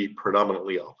square feet,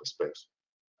 predominantly office space.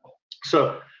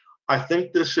 So I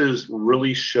think this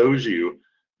really shows you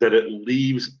that it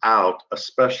leaves out,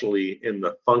 especially in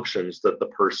the functions that the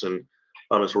person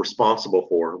is responsible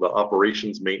for, the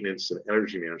operations, maintenance, and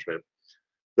energy management,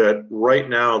 that right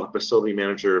now the facility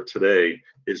manager of today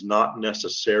is not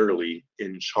necessarily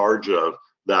in charge of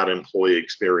that employee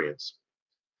experience.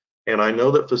 And I know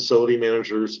that facility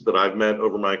managers that I've met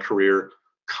over my career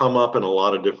come up in a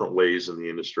lot of different ways in the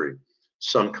industry.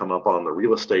 Some come up on the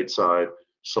real estate side,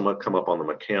 some come up on the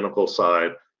mechanical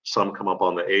side, some come up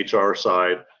on the HR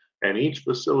side, and each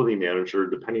facility manager,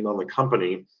 depending on the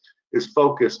company, is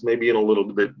focused maybe in a little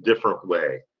bit different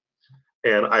way.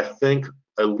 And I think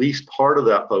at least part of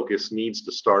that focus needs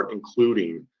to start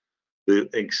including the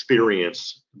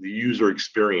experience, the user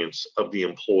experience of the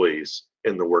employees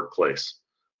in the workplace.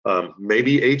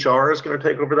 Maybe HR is going to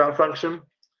take over that function.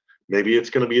 Maybe it's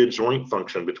going to be a joint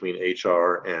function between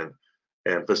HR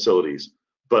and facilities.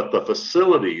 But the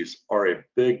facilities are a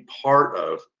big part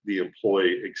of the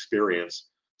employee experience.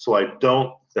 So I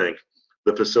don't think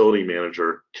the facility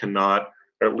manager cannot,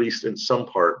 at least in some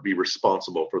part, be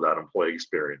responsible for that employee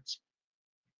experience.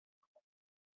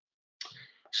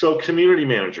 So community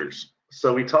managers.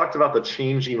 So we talked about the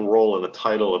changing role in the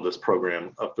title of this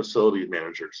program of facility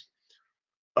managers.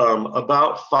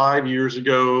 About 5 years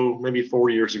ago, maybe 4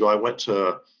 years ago, I went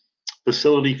to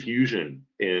Facility Fusion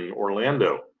in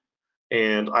Orlando.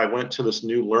 And I went to this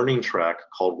new learning track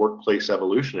called Workplace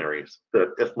Evolutionaries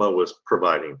that IFMA was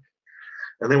providing.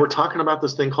 And they were talking about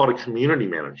this thing called a community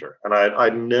manager. And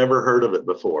I'd never heard of it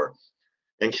before.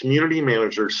 And community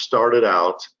managers started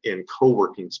out in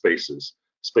co-working spaces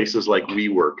like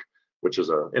WeWork, which is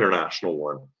an international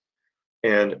one.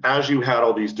 And as you had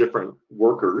all these different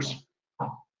workers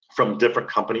from different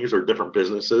companies or different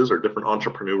businesses or different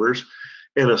entrepreneurs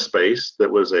in a space that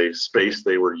was a space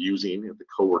they were using in the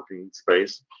co-working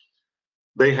space,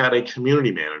 they had a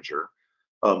community manager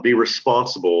be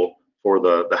responsible for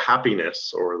the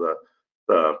happiness or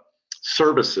the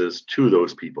services to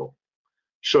those people.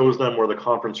 Shows them where the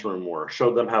conference room were,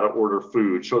 showed them how to order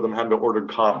food, showed them how to order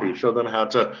coffee, showed them how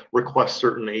to request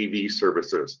certain AV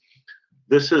services.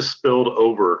 This has spilled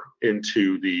over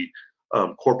into the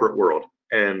corporate world.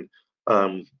 And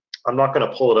I'm not going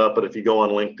to pull it up, but if you go on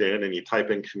LinkedIn and you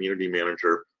type in community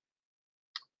manager,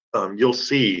 you'll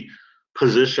see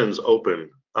positions open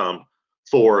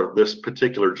for this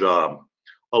particular job.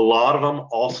 A lot of them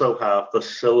also have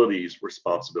facilities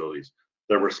responsibilities.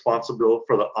 They're responsible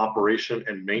for the operation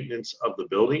and maintenance of the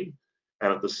building,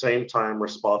 and at the same time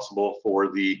responsible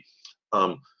for the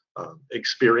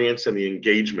experience and the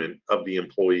engagement of the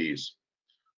employees.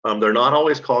 They're not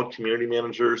always called community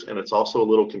managers, and it's also a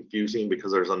little confusing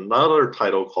because there's another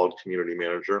title called community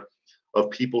manager of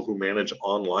people who manage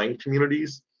online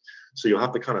communities. So you'll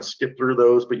have to kind of skip through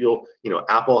those, but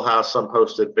Apple has some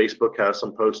posted, Facebook has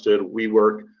some posted,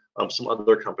 WeWork, some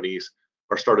other companies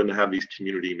are starting to have these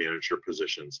community manager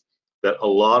positions that a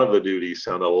lot of the duties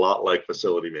sound a lot like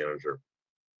facility manager.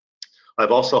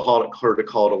 I've also heard it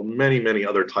called many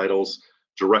other titles: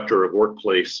 director of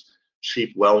workplace,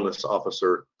 chief wellness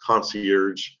officer,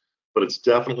 concierge, but it's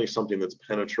definitely something that's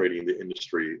penetrating the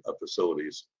industry of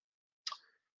facilities.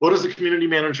 What does the community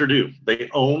manager do? They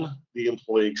own the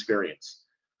employee experience.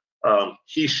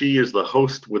 He, she is the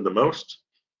host with the most.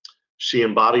 She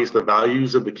embodies the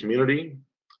values of the community.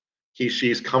 He,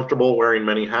 she's comfortable wearing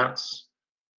many hats.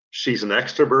 She's an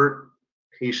extrovert.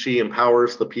 He, she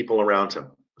empowers the people around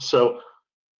him. So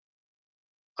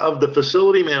of the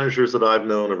facility managers that I've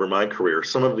known over my career,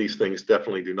 some of these things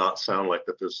definitely do not sound like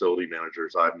the facility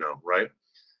managers I've known, right?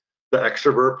 The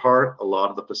extrovert part, a lot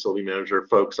of the facility manager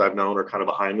folks I've known are kind of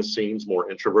behind the scenes,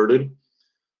 more introverted,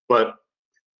 but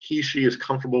he, she is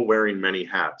comfortable wearing many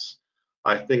hats.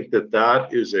 I think that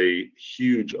that is a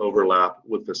huge overlap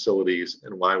with facilities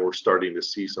and why we're starting to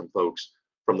see some folks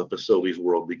from the facilities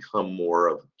world become more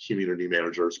of community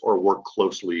managers or work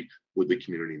closely with the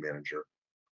community manager.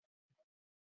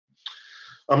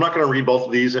 I'm not going to read both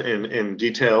of these in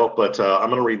detail, but I'm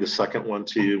going to read the second one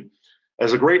to you.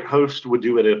 As a great host would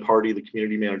do at a party, the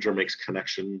community manager makes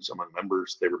connections among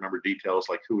members. They remember details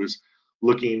like who is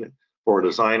looking for a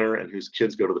designer and whose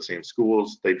kids go to the same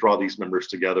schools. They draw these members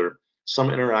together.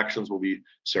 Some interactions will be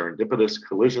serendipitous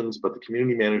collisions, but the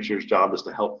community manager's job is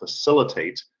to help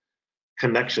facilitate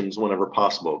connections whenever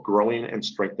possible, growing and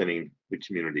strengthening the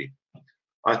community.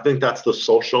 I think that's the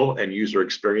social and user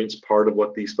experience part of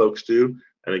what these folks do.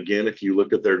 And again, if you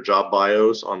look at their job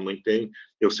bios on LinkedIn,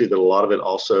 you'll see that a lot of it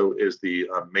also is the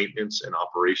maintenance and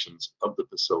operations of the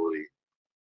facility.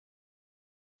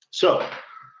 So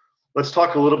let's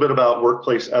talk a little bit about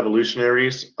workplace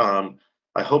evolutionaries.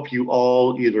 I hope you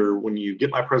all, either when you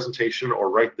get my presentation or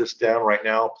write this down right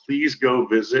now, please go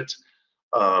visit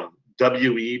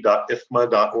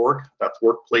we.ifma.org. That's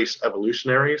Workplace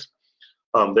Evolutionaries.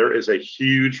 There is a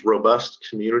huge, robust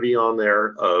community on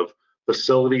there of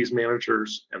facilities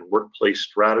managers and workplace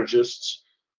strategists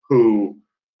who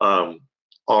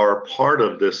are part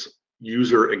of this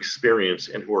user experience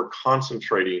and who are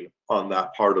concentrating on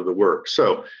that part of the work.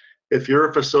 So if you're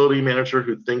a facility manager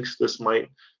who thinks this might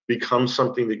become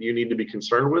something that you need to be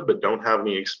concerned with but don't have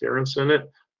any experience in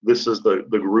it, this is the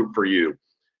group for you.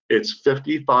 It's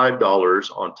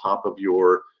 $55 on top of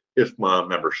your IFMA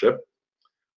membership.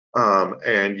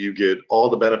 And you get all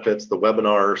the benefits, the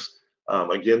webinars.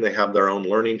 Again, they have their own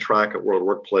learning track at World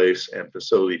Workplace and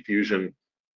Facility Fusion.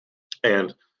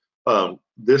 And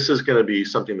this is going to be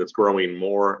something that's growing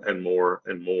more and more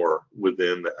and more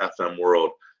within the FM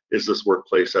world, is this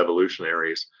workplace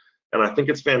evolutionaries. And I think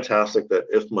it's fantastic that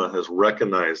IFMA has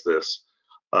recognized this.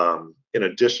 In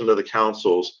addition to the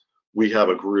councils, we have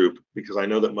a group, because I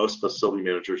know that most facility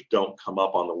managers don't come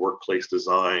up on the workplace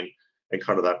design and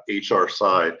kind of that HR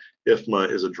side. IFMA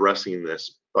is addressing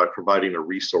this by providing a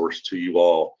resource to you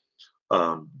all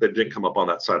that didn't come up on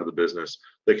that side of the business.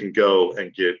 They can go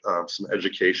and get some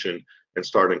education and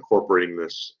start incorporating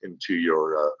this into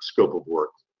your scope of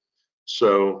work.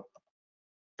 So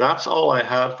that's all I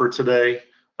have for today.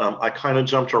 I kind of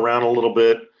jumped around a little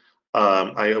bit.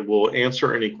 I will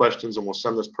answer any questions and we'll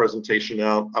send this presentation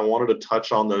out. I wanted to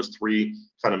touch on those three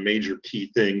kind of major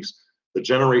key things: the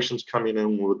generations coming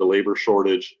in with the labor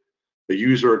shortage, the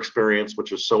user experience,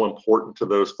 which is so important to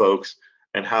those folks,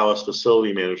 and how as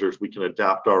facility managers we can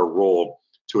adapt our role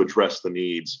to address the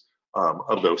needs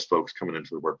of those folks coming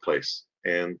into the workplace.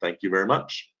 And thank you very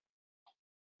much.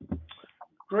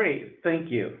 Great,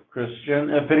 thank you, Christian.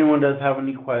 If anyone does have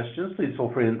any questions, please feel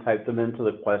free to type them into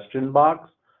the question box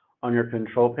on your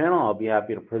control panel. I'll be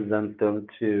happy to present them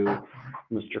to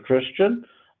Mr. Christian.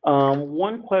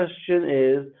 One question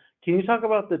is, can you talk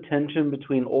about the tension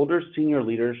between older senior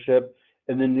leadership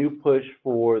and the new push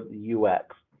for the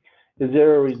UX? Is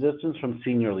there a resistance from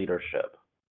senior leadership?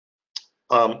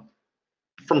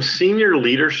 From senior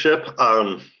leadership,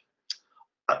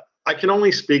 I can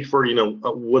only speak for,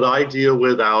 what I deal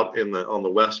with out on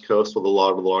the West Coast with a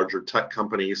lot of the larger tech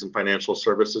companies and financial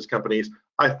services companies.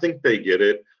 I think they get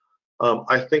it.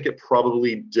 I think it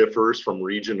probably differs from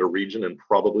region to region and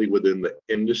probably within the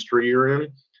industry you're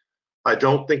in. I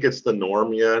don't think it's the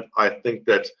norm yet. I think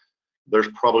that there's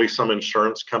probably some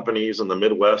insurance companies in the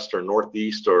Midwest or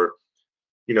Northeast or,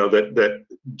 that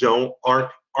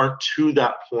aren't to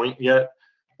that point yet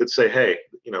that say, hey,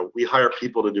 we hire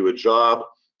people to do a job.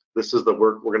 This is the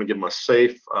work, we're going to give them a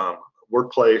safe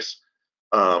workplace,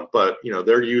 but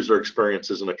their user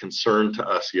experience isn't a concern to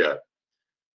us yet.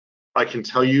 I can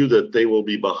tell you that they will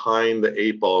be behind the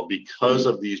 8 ball because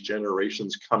of these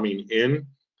generations coming in.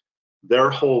 Their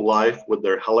whole life with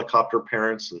their helicopter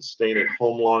parents and staying at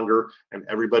home longer and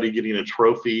everybody getting a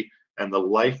trophy and the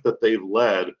life that they've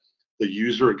led, the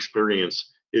user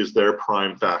experience is their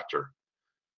prime factor.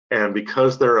 And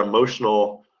because their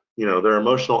emotional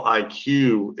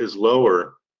IQ is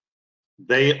lower,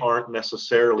 they aren't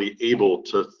necessarily able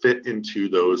to fit into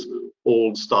those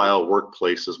old style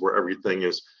workplaces where everything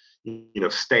is,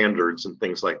 standards and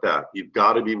things like that. You've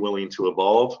got to be willing to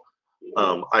evolve.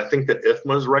 I think that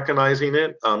IFMA is recognizing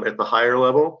it at the higher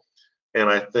level. And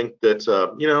I think that,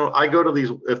 I go to these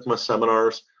IFMA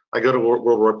seminars, I go to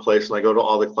World Workplace, and I go to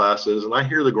all the classes, and I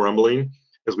hear the grumbling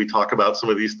as we talk about some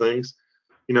of these things.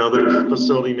 There's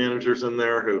facility managers in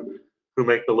there who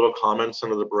make the little comments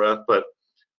under the breath, but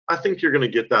I think you're going to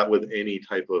get that with any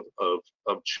type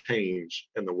of change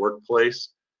in the workplace.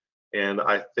 And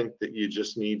I think that you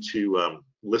just need to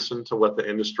listen to what the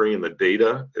industry and the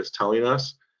data is telling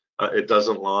us. It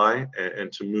doesn't lie, and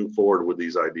to move forward with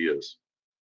these ideas.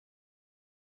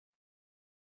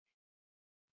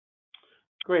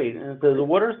 Great. And so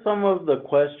what are some of the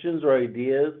questions or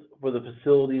ideas for the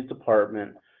facilities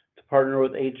department to partner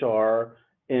with HR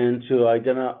and to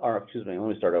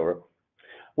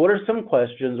What are some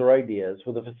questions or ideas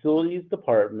for the facilities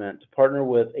department to partner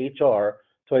with HR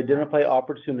to identify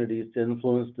opportunities to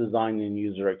influence design and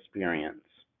user experience?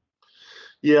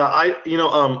 Yeah,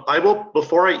 I will,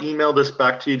 before I email this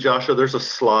back to you, Joshua, there's a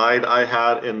slide I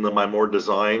had in my more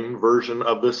design version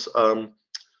of this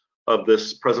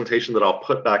presentation that I'll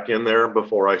put back in there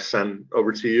before I send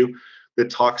over to you, that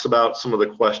talks about some of the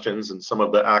questions and some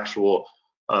of the actual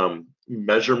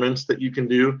measurements that you can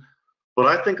do. But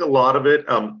I think a lot of it,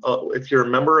 if you're a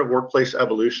member of Workplace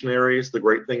Evolutionaries, the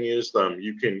great thing is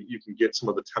you can get some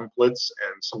of the templates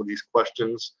and some of these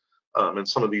questions and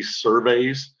some of these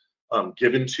surveys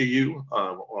given to you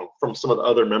from some of the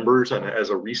other members and as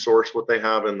a resource what they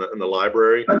have in the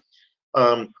library.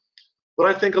 But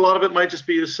I think a lot of it might just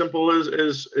be as simple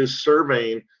as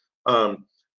surveying,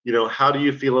 how do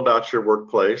you feel about your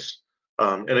workplace?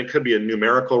 And it could be a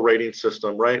numerical rating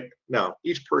system, right? Now,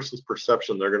 each person's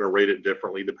perception, they're going to rate it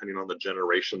differently depending on the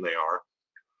generation they are.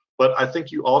 But I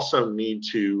think you also need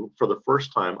to, for the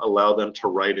first time, allow them to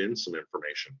write in some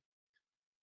information.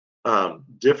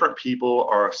 Different people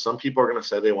some people are going to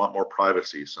say they want more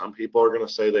privacy. Some people are going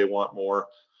to say they want more,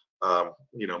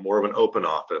 more of an open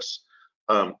office.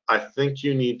 I think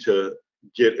you need to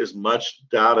get as much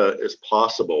data as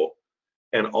possible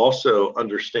and also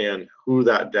understand who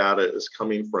that data is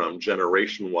coming from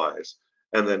generation-wise,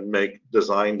 and then make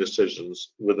design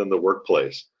decisions within the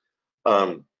workplace.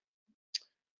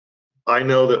 I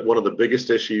know that one of the biggest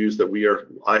issues that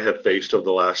I have faced over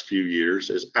the last few years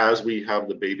is, as we have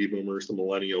the baby boomers, the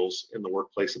millennials in the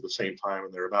workplace at the same time,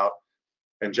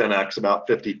 and Gen X about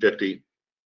 50-50,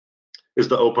 is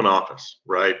the open office,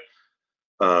 right?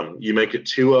 You make it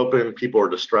too open, people are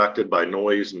distracted by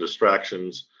noise and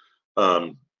distractions,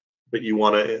 but you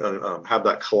want to have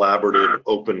that collaborative,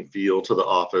 open feel to the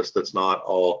office that's not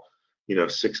all,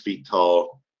 6 feet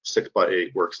tall,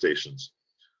 6x8 workstations.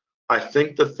 I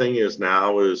think the thing is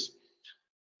now is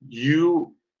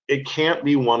it can't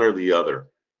be one or the other.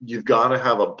 You've got to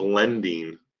have a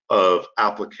blending of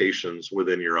applications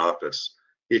within your office.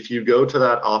 If you go to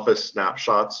that Office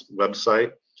Snapshots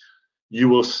website, you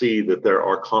will see that there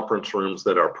are conference rooms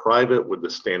that are private with the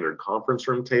standard conference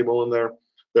room table in there.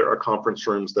 There are conference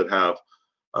rooms that have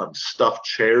stuffed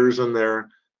chairs in there.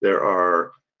 There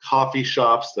are coffee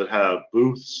shops that have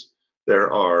booths.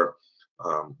 There are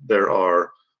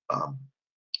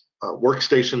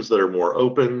workstations that are more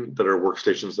open, that are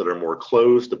workstations that are more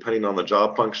closed, depending on the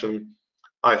job function.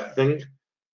 I think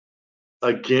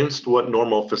against what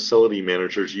normal facility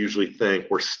managers usually think,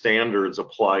 where standards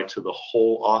apply to the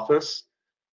whole office.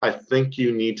 I think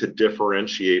you need to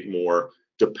differentiate more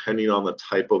depending on the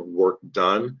type of work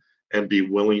done and be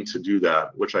willing to do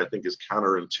that, which I think is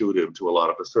counterintuitive to a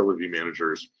lot of facility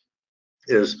managers,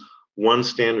 is one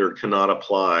standard cannot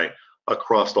apply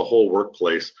across the whole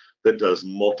workplace that does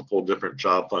multiple different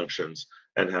job functions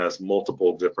and has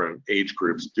multiple different age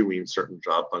groups doing certain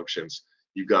job functions.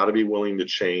 You got to be willing to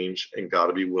change and got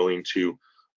to be willing to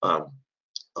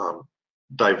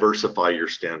diversify your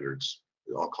standards,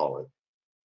 I'll call it.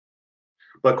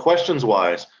 But questions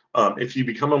wise, if you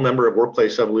become a member of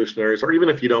Workplace Evolutionaries, or even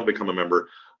if you don't become a member,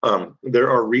 there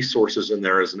are resources in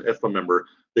there as an IFMA member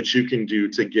that you can do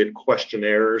to get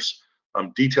questionnaires,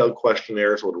 detailed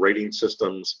questionnaires with rating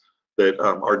systems that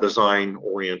are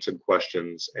design-oriented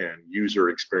questions and user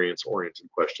experience-oriented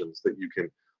questions that you can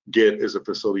get as a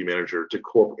facility manager to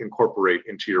incorporate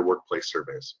into your workplace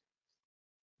surveys.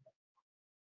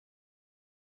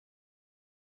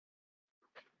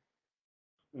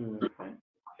 Okay.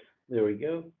 There we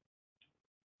go.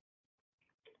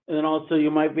 And then also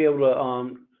you might be able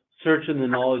to search in the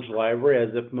knowledge library. As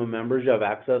IFMA members, you have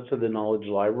access to the knowledge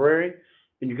library,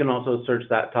 and you can also search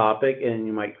that topic, and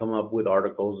you might come up with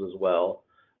articles as well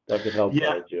that could help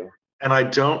guide you. And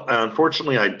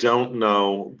unfortunately, I don't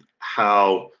know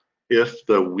how, if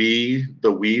the we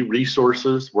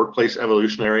resources, Workplace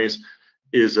Evolutionaries,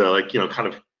 is kind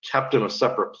of kept in a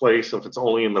separate place, if it's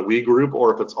only in the we group,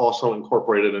 or if it's also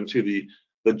incorporated into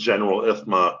the general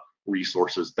IFMA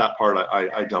resources. That part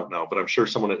I don't know, but I'm sure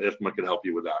someone at IFMA could help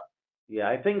you with that. Yeah,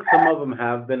 I think some of them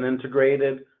have been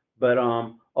integrated, but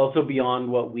also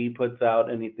beyond what we puts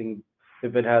out, anything,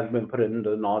 if it has been put into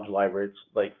the knowledge library, it's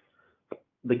like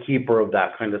the keeper of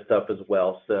that kind of stuff as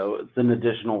well. So it's an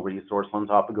additional resource on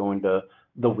top of going to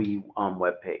the we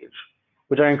webpage,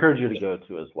 which I encourage you to go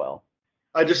to as well.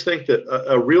 I just think that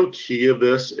a real key of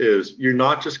this is you're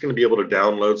not just going to be able to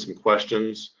download some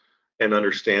questions and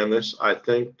understand this. I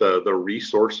think the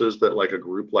resources that like a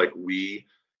group like we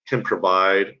can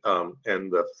provide,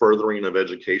 and the furthering of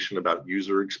education about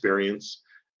user experience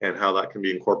and how that can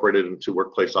be incorporated into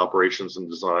workplace operations and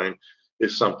design,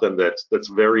 is something that's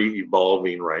very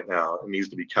evolving right now and needs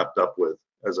to be kept up with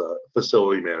as a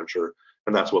facility manager,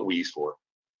 and that's what we's for.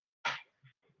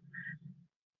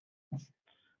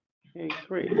 Okay,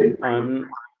 great.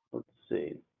 Let's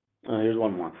see. Here's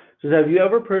one more. It says, have you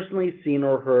ever personally seen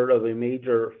or heard of a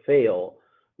major fail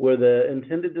where the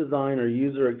intended design or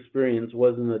user experience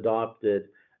wasn't adopted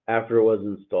after it was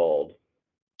installed?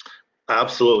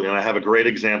 Absolutely, and I have a great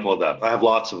example of that. I have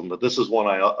lots of them, but this is one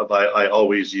I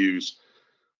always use.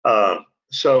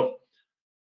 So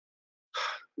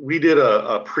we did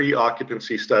a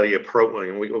pre-occupancy study of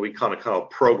programming. We kind of call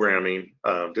programming.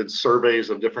 Did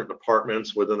surveys of different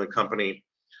departments within the company,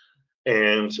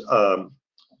 and it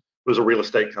was a real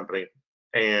estate company.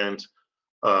 And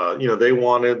they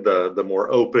wanted the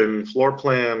more open floor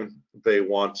plan. They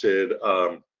wanted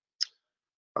the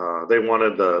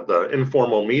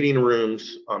informal meeting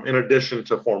rooms in addition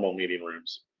to formal meeting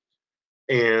rooms.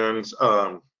 And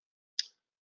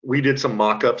we did some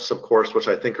mock-ups, of course, which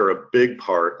I think are a big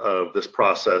part of this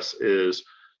process, is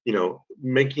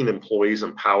making employees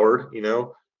empowered.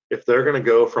 If they're going to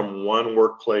go from one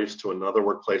workplace to another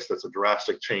workplace, that's a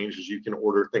drastic change. Is you can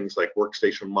order things like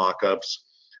workstation mock-ups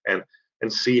and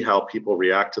see how people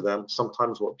react to them.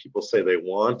 Sometimes what people say they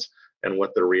want and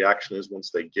what their reaction is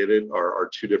once they get it are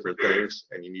two different things,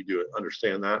 and you need to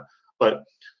understand that. But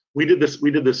we did a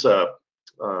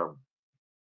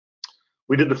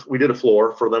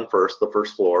floor for them first, the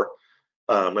first floor,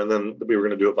 and then we were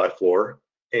going to do it by floor.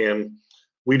 And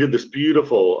we did this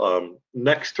beautiful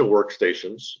next to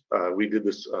workstations. We did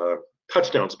this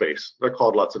touchdown space. They're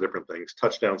called lots of different things: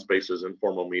 touchdown spaces,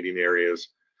 informal meeting areas.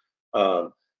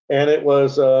 And it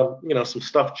was some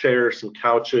stuffed chairs, some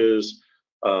couches,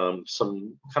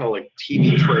 some kind of like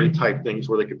TV tray type things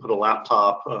where they could put a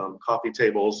laptop, coffee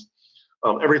tables.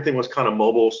 Everything was kind of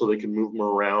mobile, so they could move them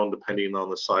around depending on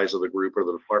the size of the group or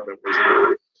the department was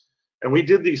in. And we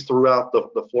did these throughout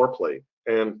the floor plate.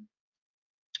 And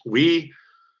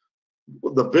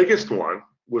the biggest one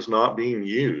was not being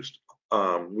used.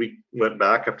 We went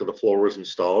back after the floor was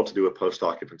installed to do a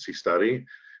post-occupancy study,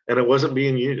 and it wasn't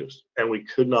being used. And we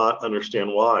could not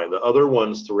understand why. The other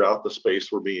ones throughout the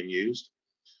space were being used.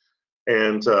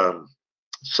 And so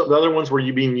the other ones were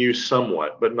being used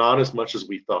somewhat, but not as much as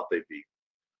we thought they'd be.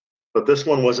 But this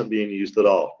one wasn't being used at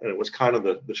all, and it was kind of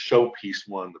the showpiece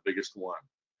one, the biggest one.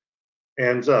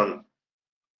 And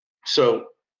so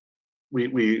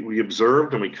we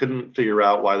observed, and we couldn't figure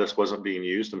out why this wasn't being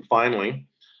used. And finally,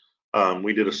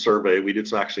 We did a survey. We did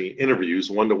some actually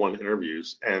interviews, one-to-one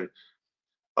interviews. And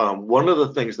one of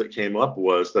the things that came up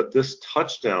was that this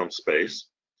touchdown space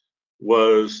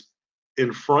was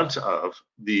in front of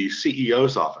the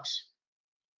CEO's office.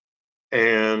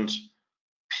 And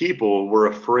people were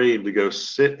afraid to go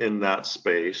sit in that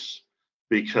space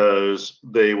because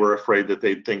they were afraid that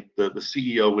they'd think that the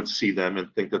CEO would see them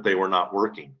and think that they were not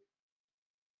working.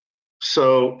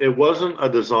 So it wasn't a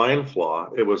design flaw,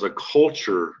 it was a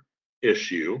culture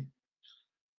issue.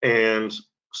 And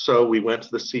so we went to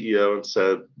the CEO and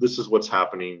said, this is what's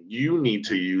happening. You need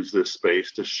to use this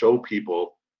space to show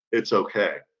people it's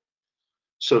okay.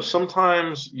 So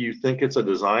sometimes you think it's a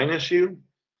design issue,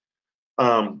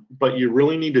 but you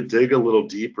really need to dig a little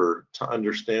deeper to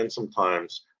understand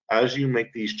sometimes as you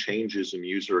make these changes in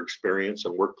user experience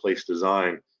and workplace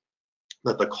design,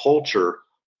 that the culture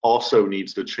also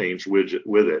needs to change with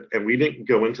it. And we didn't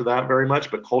go into that very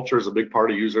much, but culture is a big part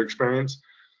of user experience.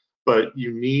 But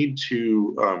you need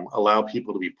to allow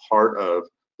people to be part of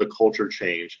the culture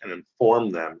change and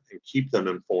inform them and keep them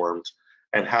informed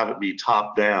and have it be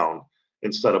top down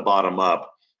instead of bottom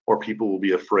up, or people will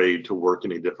be afraid to work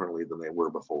any differently than they were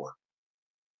before.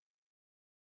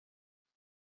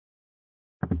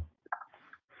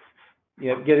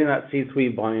 Yeah, getting that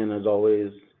C-suite buy-in is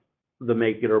always the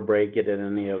make it or break it in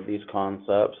any of these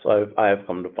concepts. I have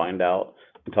come to find out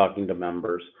in talking to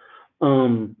members.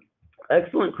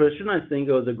 Excellent, Christian. I think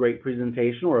it was a great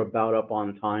presentation. We're about up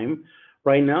on time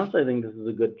right now, so I think this is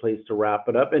a good place to wrap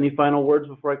it up. Any final words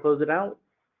before I close it out?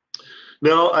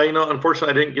 No, unfortunately,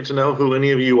 I didn't get to know who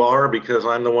any of you are because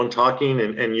I'm the one talking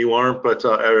and you aren't, but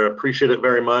I appreciate it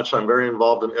very much. I'm very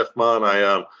involved in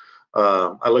IFMA,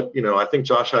 and I think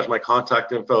Josh has my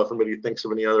contact info if anybody thinks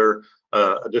of any other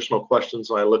additional questions,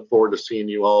 and I look forward to seeing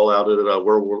you all out at a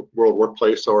World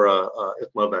Workplace or a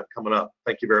IFMA event coming up.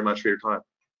 Thank you very much for your time.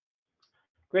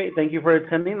 Great. Thank you for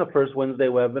attending the first Wednesday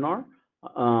webinar.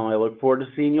 I look forward to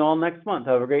seeing you all next month.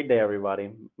 Have a great day,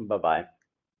 everybody. Bye-bye.